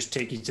click could just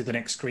take you to the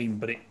next screen,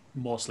 but it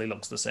mostly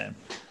looks the same.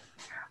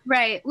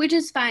 Right, which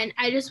is fine.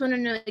 I just want to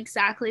know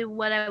exactly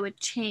what I would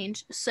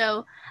change.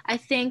 So I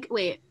think,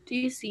 wait, do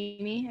you see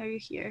me? Are you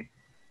here?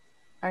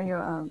 Are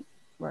you,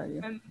 where are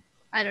you?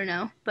 I don't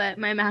know, but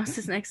my mouse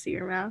is next to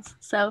your mouse.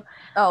 So.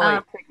 Oh,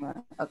 wait,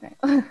 Figma.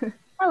 Okay.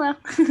 Hello.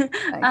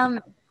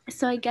 Nice.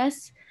 So I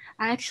guess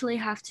I actually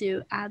have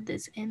to add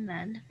this in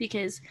then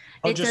because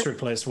I'll just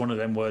replace one of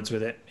them words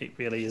with it. It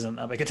really isn't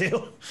that big a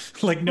deal.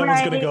 Like no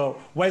one's going to go,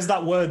 where's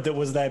that word that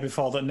was there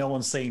before that no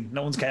one's seen?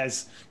 No one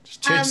cares.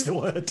 Just change the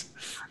word.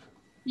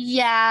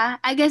 Yeah,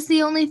 I guess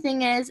the only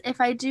thing is if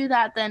I do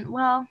that, then,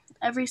 well,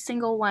 every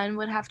single one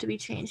would have to be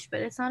changed, but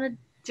it's not a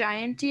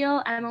giant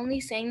deal. I'm only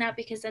saying that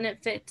because then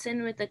it fits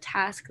in with the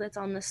task that's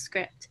on the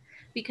script.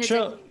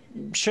 Because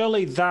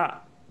surely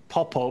that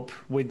pop-up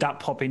with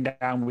that popping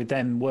down with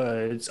them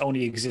words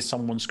only exists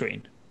on one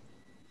screen.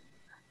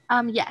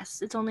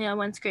 Yes, it's only on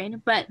one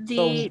screen, but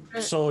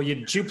so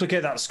you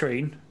duplicate that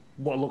screen,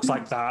 what looks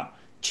like that,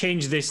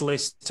 change this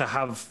list to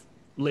have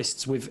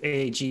lists with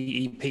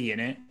AGEP in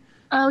it.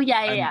 Oh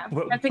yeah.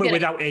 But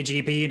without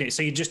AGEP in it.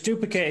 So you just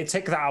duplicate it,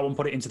 take that out and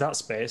put it into that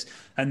space,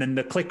 and then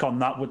the click on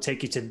that would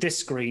take you to this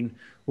screen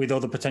with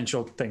other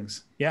potential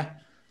things. Yeah?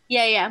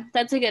 Yeah,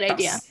 that's a good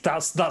idea.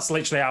 That's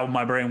literally how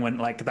my brain went.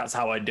 Like that's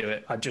how I do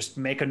it. I just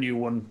make a new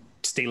one,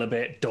 steal a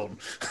bit, done.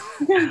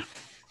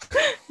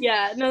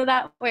 Yeah, no,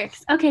 that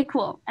works. Okay,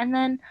 cool. And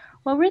then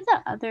what were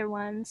the other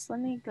ones?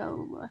 Let me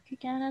go look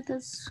again at the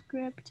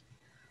script.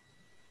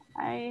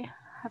 I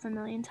have a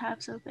million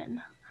tabs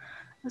open,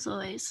 as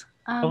always.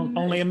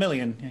 Only a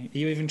million. Are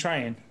you even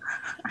trying?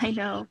 I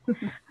know.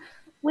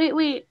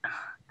 Wait. Oh,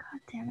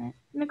 God damn it.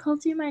 Nicole,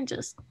 do you mind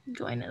just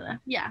going to the...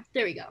 Yeah,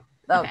 there we go.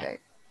 Okay.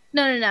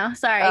 No.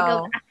 Sorry,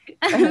 go back.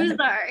 I'm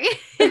sorry.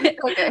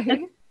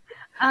 Okay.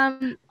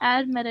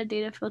 Add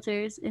metadata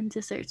filters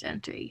into search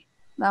entry.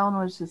 That one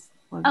was just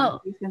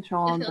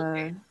control on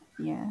the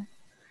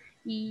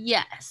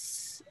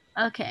Yes.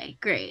 Okay,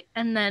 great.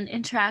 And then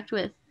interact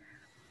with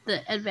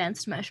the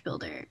advanced mesh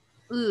builder.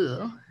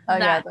 Ooh.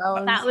 That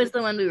was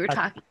the one we were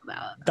talking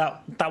about.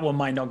 That one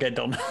might not get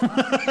done.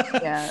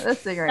 Yeah,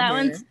 that's big right that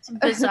here. One's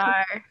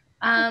bizarre.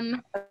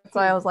 That's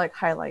why I was like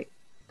highlight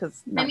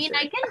because I mean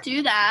I can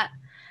do that.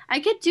 I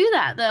could do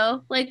that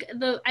though. Like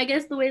I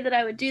guess the way that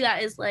I would do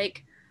that is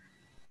like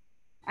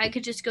I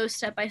could just go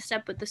step by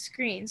step with the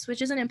screens,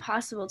 which isn't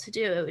impossible to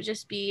do. It would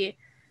just be,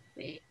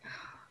 wait,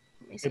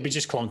 let me see. It'd be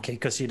just clunky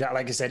because you'd,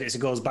 like I said, it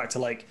goes back to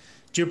like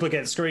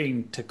duplicate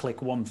screen to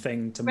click one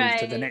thing to move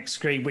to the next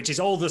screen, which is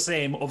all the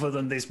same other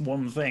than this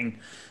one thing.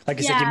 Like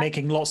I said,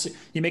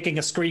 you're making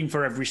a screen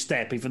for every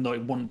step, even though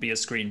it wouldn't be a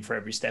screen for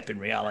every step in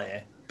reality.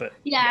 But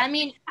yeah, I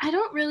mean, I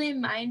don't really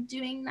mind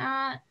doing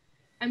that.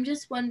 I'm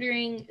just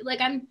wondering,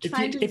 like, I'm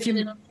trying to do it.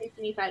 It'll take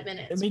me 5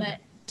 minutes. I mean, but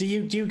do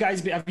you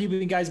guys have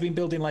you guys been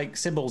building like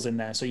symbols in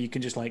there so you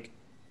can just like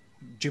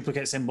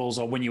duplicate symbols,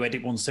 or when you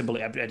edit one symbol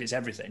it edits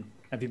everything?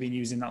 Have you been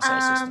using that sort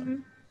of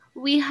system?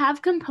 We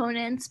have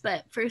components,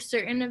 but for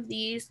certain of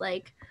these,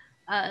 like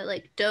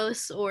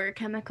dose or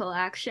chemical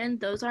action,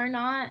 those are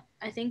not.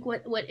 I think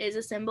what is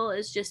a symbol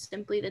is just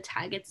simply the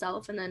tag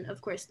itself, and then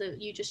of course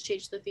you just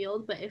change the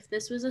field. But if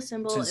this was a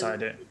symbol, it's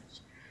inside it.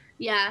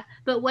 Yeah,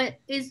 but what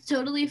is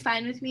totally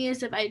fine with me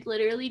is if I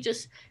literally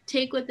just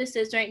take what this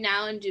is right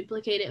now and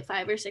duplicate it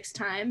 5 or 6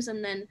 times,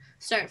 and then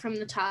start from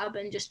the top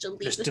and just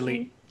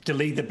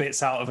delete the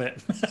bits out of it.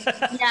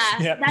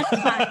 Yeah, that's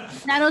fine.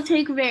 That'll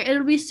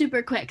it'll be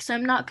super quick. So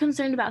I'm not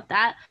concerned about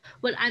that.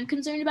 What I'm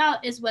concerned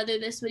about is whether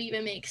this would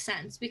even make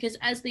sense, because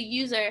as the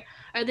user,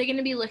 are they going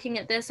to be looking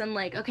at this and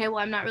like, okay, well,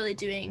 I'm not really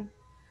doing,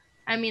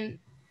 I mean,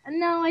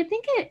 no, I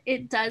think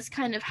it does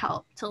kind of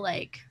help to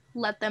like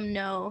let them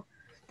know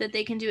that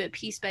they can do it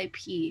piece by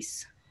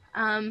piece.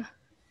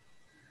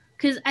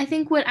 Because I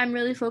think what I'm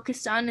really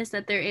focused on is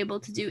that they're able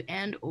to do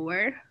and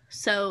or.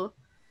 So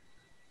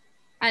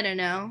I don't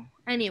know.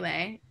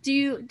 Anyway, do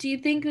you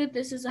think that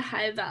this is a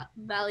high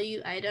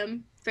value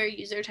item for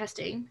user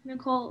testing,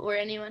 Nicole, or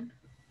anyone?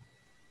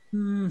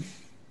 I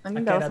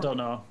don't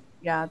know.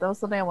 Yeah, that was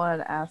something I wanted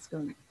to ask,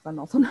 and I'm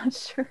also not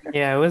sure.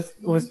 Yeah, it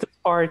was the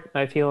part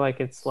I feel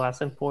like it's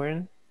less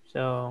important.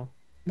 So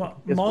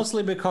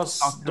mostly because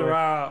there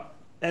are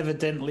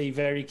evidently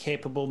very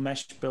capable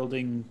mesh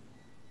building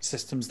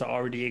systems that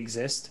already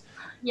exist.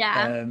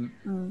 Yeah.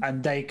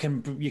 And they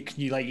can you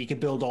can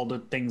build all the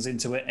things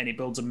into it, and it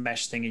builds a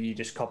mesh thing, and you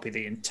just copy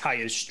the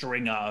entire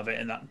string out of it,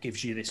 and that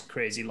gives you this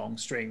crazy long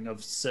string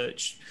of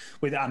search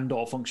with and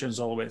or functions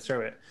all the way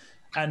through it.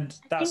 And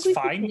that's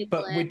fine,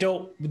 but we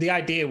don't. The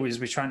idea was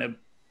we're trying to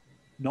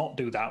not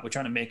do that. We're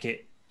trying to make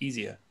it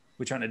easier.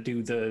 We're trying to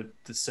do the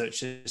search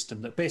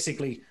system that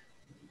basically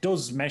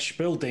does mesh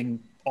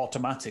building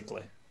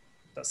automatically.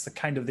 That's the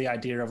kind of the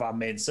idea of our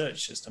main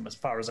search system, as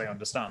far as I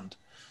understand.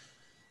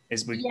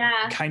 Is we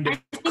kind of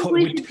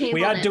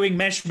we are doing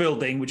mesh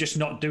building, we're just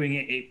not doing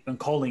it and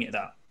calling it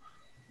that.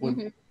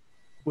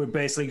 We're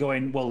basically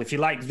going, well, if you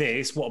like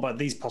this, what about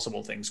these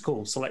possible things?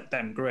 Cool, select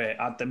them, great,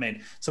 add them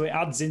in. So it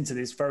adds into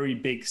this very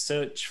big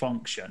search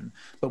function,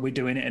 but we're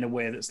doing it in a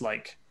way that's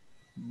like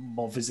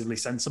more visibly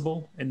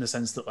sensible, in the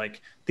sense that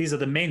like these are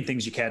the main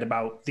things you cared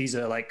about. These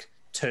are like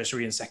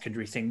tertiary and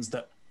secondary things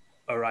that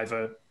are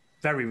either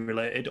very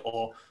related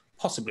or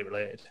possibly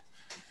related.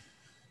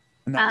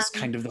 And that's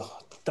kind of the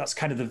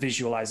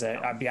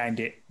visualizer behind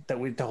it, that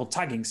with the whole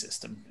tagging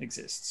system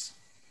exists.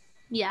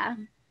 Yeah.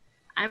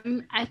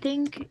 I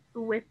think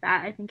with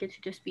that, I think it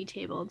should just be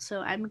tabled. So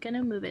I'm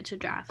gonna move it to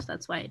drafts.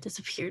 That's why it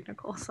disappeared,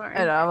 Nicole. Sorry.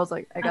 I know. I was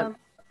like, I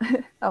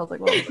was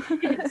like, well,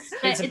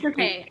 it's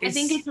okay. I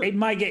think it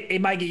might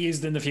get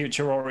used in the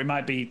future, or it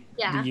might be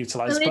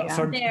utilized. So but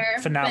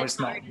for now, it's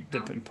not.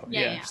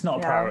 It's not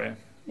a priority.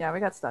 Yeah, we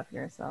got stuff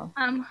here. So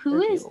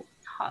who is?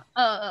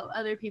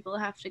 Other people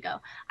have to go.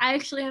 I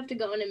actually have to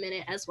go in a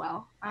minute as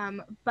well.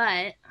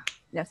 But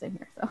yeah, same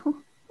here. So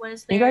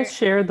was there? You guys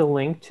share the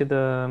link to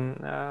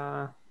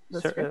the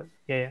script?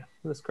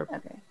 The script.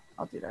 Okay,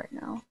 I'll do that right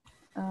now.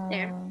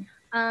 There.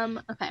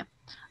 Okay,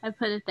 I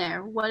put it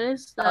there. What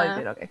is the? Oh, I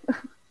did. Okay.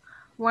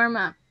 Warm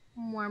up.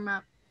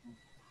 Where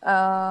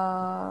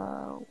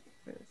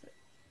is it?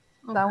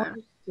 Okay. That one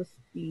is just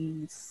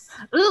these.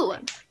 Ooh,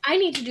 I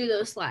need to do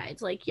those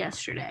slides like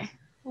yesterday.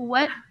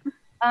 What?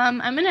 I'm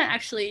gonna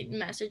actually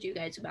message you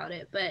guys about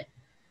it, but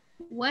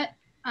what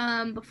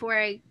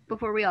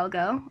before we all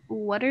go,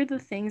 what are the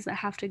things that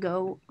have to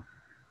go?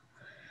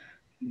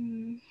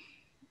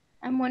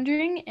 I'm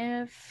wondering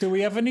if do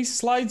we have any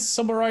slides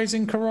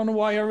summarizing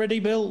CoronaWhy already,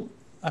 Bill?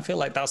 I feel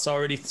like that's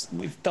already,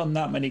 we've done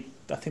that many.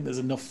 I think there's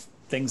enough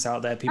things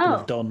out there people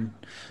have done.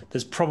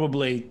 There's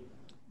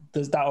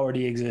that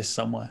already exists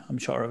somewhere. I'm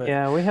sure of it.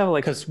 Yeah, we have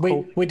like, because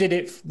we did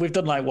it. We've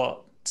done like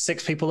what?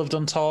 6 people have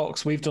done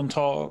talks. We've done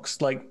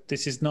talks. Like,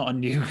 this is not a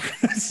new.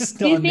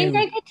 Do you think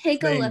I could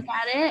take a look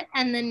at it,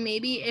 and then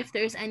maybe if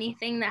there's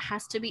anything that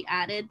has to be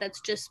added that's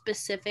just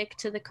specific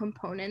to the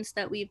components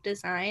that we've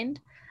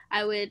designed,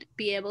 I would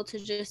be able to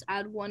just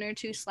add 1 or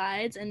 2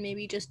 slides, and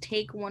maybe just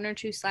take 1 or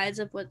 2 slides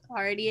of what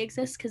already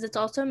exists, because it's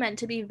also meant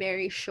to be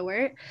very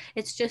short.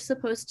 It's just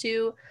supposed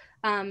to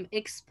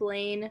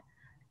explain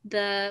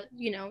the,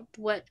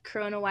 what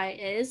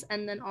CoronaWhy is,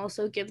 and then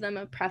also give them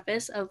a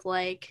preface of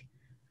like,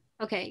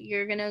 okay,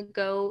 you're gonna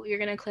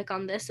click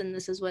on this, and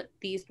this is what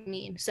these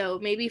mean. So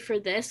maybe for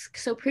this,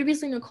 so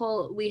previously,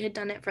 Nicole, we had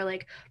done it for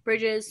like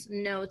bridges,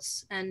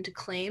 notes, and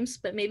claims,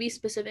 but maybe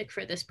specific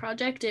for this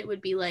project, it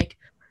would be like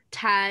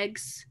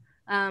tags,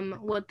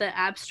 what the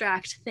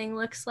abstract thing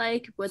looks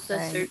like with the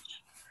Right.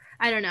 search.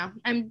 I don't know.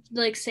 I'm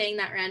like saying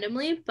that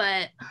randomly,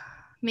 but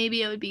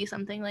maybe it would be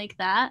something like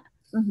that.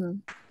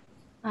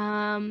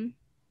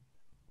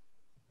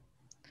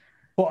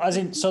 Well, as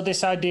in, so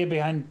this idea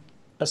behind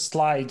the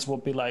slides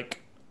would be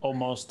like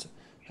almost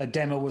a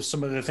demo with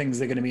some of the things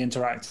they're going to be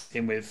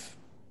interacting with,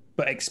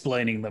 but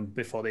explaining them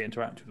before they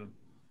interact with them.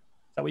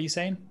 Is that what you're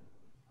saying?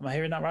 Am I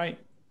hearing that right?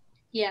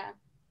 Yeah.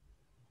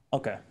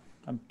 Okay.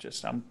 I'm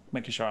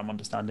making sure I'm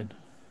understanding.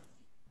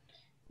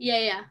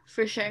 Yeah,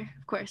 for sure.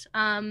 Of course.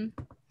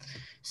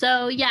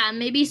 So yeah,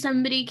 maybe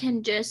somebody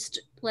can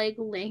just like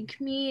link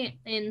me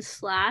in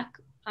Slack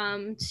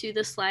to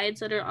the slides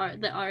that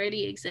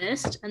already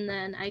exist, and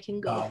then I can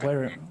go.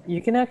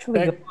 You can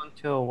actually go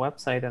onto a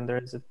website and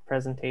there's a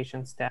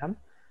presentations tab,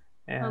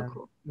 and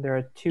cool. there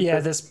are two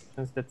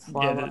presentations that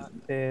Slava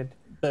did.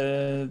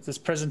 There's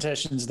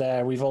presentations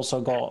there. We've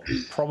also got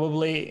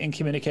probably in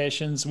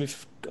communications.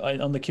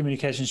 On the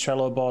communications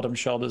Trello board. I'm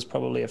sure there's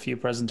probably a few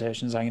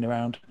presentations hanging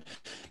around.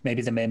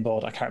 Maybe the main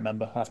board. I can't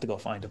remember. I have to go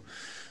find them.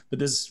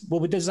 But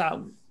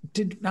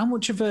how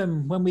much of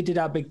when we did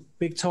our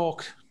big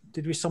talk,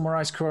 did we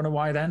summarize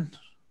CoronaWhy then?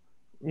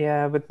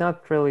 Yeah, but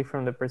not really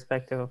from the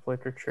perspective of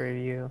literature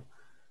review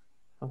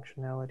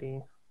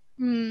functionality.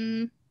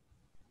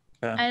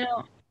 I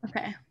don't.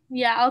 Okay.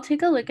 Yeah, I'll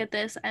take a look at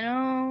this.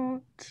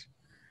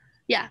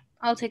 Yeah,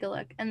 I'll take a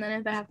look, and then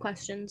if I have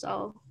questions,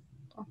 I'll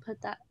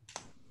put that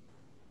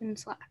in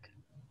Slack.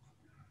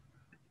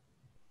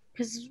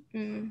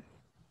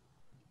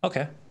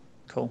 Okay,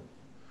 cool.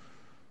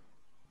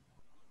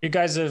 You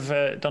guys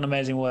have done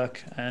amazing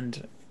work,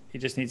 and you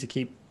just need to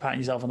keep patting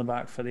yourself on the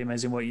back for the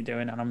amazing work you're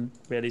doing. And I'm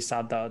really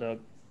sad that I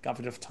don't have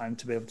enough time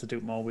to be able to do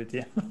more with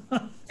you.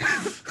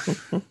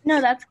 No,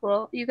 that's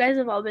cool. You guys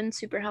have all been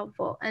super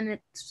helpful, and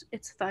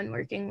it's fun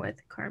working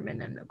with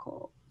Carmen and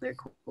Nicole. They're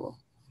cool.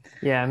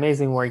 Yeah,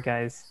 amazing work,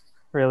 guys.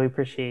 Really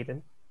appreciate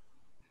it.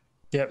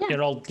 Yep, yeah.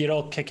 You're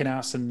all kicking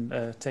ass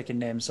and taking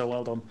names, so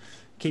well done.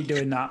 Keep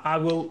doing that. I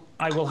will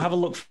have a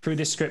look through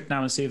this script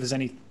now and see if there's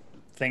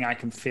anything I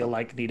can feel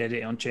like need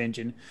editing on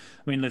changing.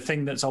 I mean, the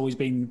thing that's always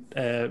been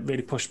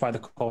really pushed by the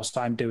course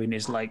I'm doing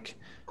is like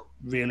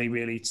really,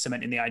 really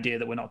cementing the idea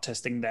that we're not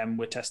testing them,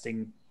 we're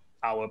testing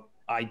our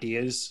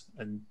ideas,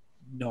 and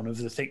none of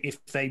the thing.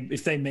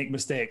 If they make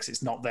mistakes,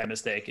 it's not their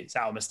mistake, it's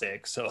our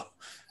mistake. So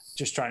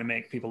just trying to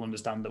make people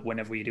understand that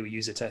whenever you do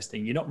user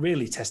testing, you're not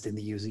really testing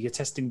the user, you're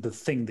testing the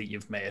thing that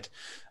you've made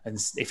and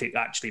if it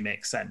actually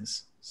makes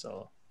sense.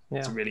 So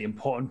it's a really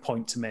important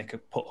point to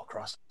put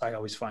across, I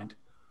always find.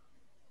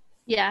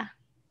 Yeah.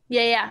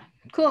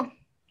 Cool.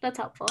 That's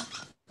helpful.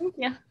 Thank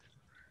you.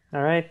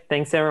 All right.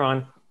 Thanks,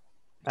 everyone.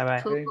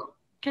 Bye-bye. Cool.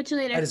 Catch you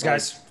later. Thanks,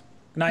 guys.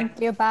 Good night.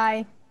 Thank you.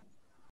 Bye.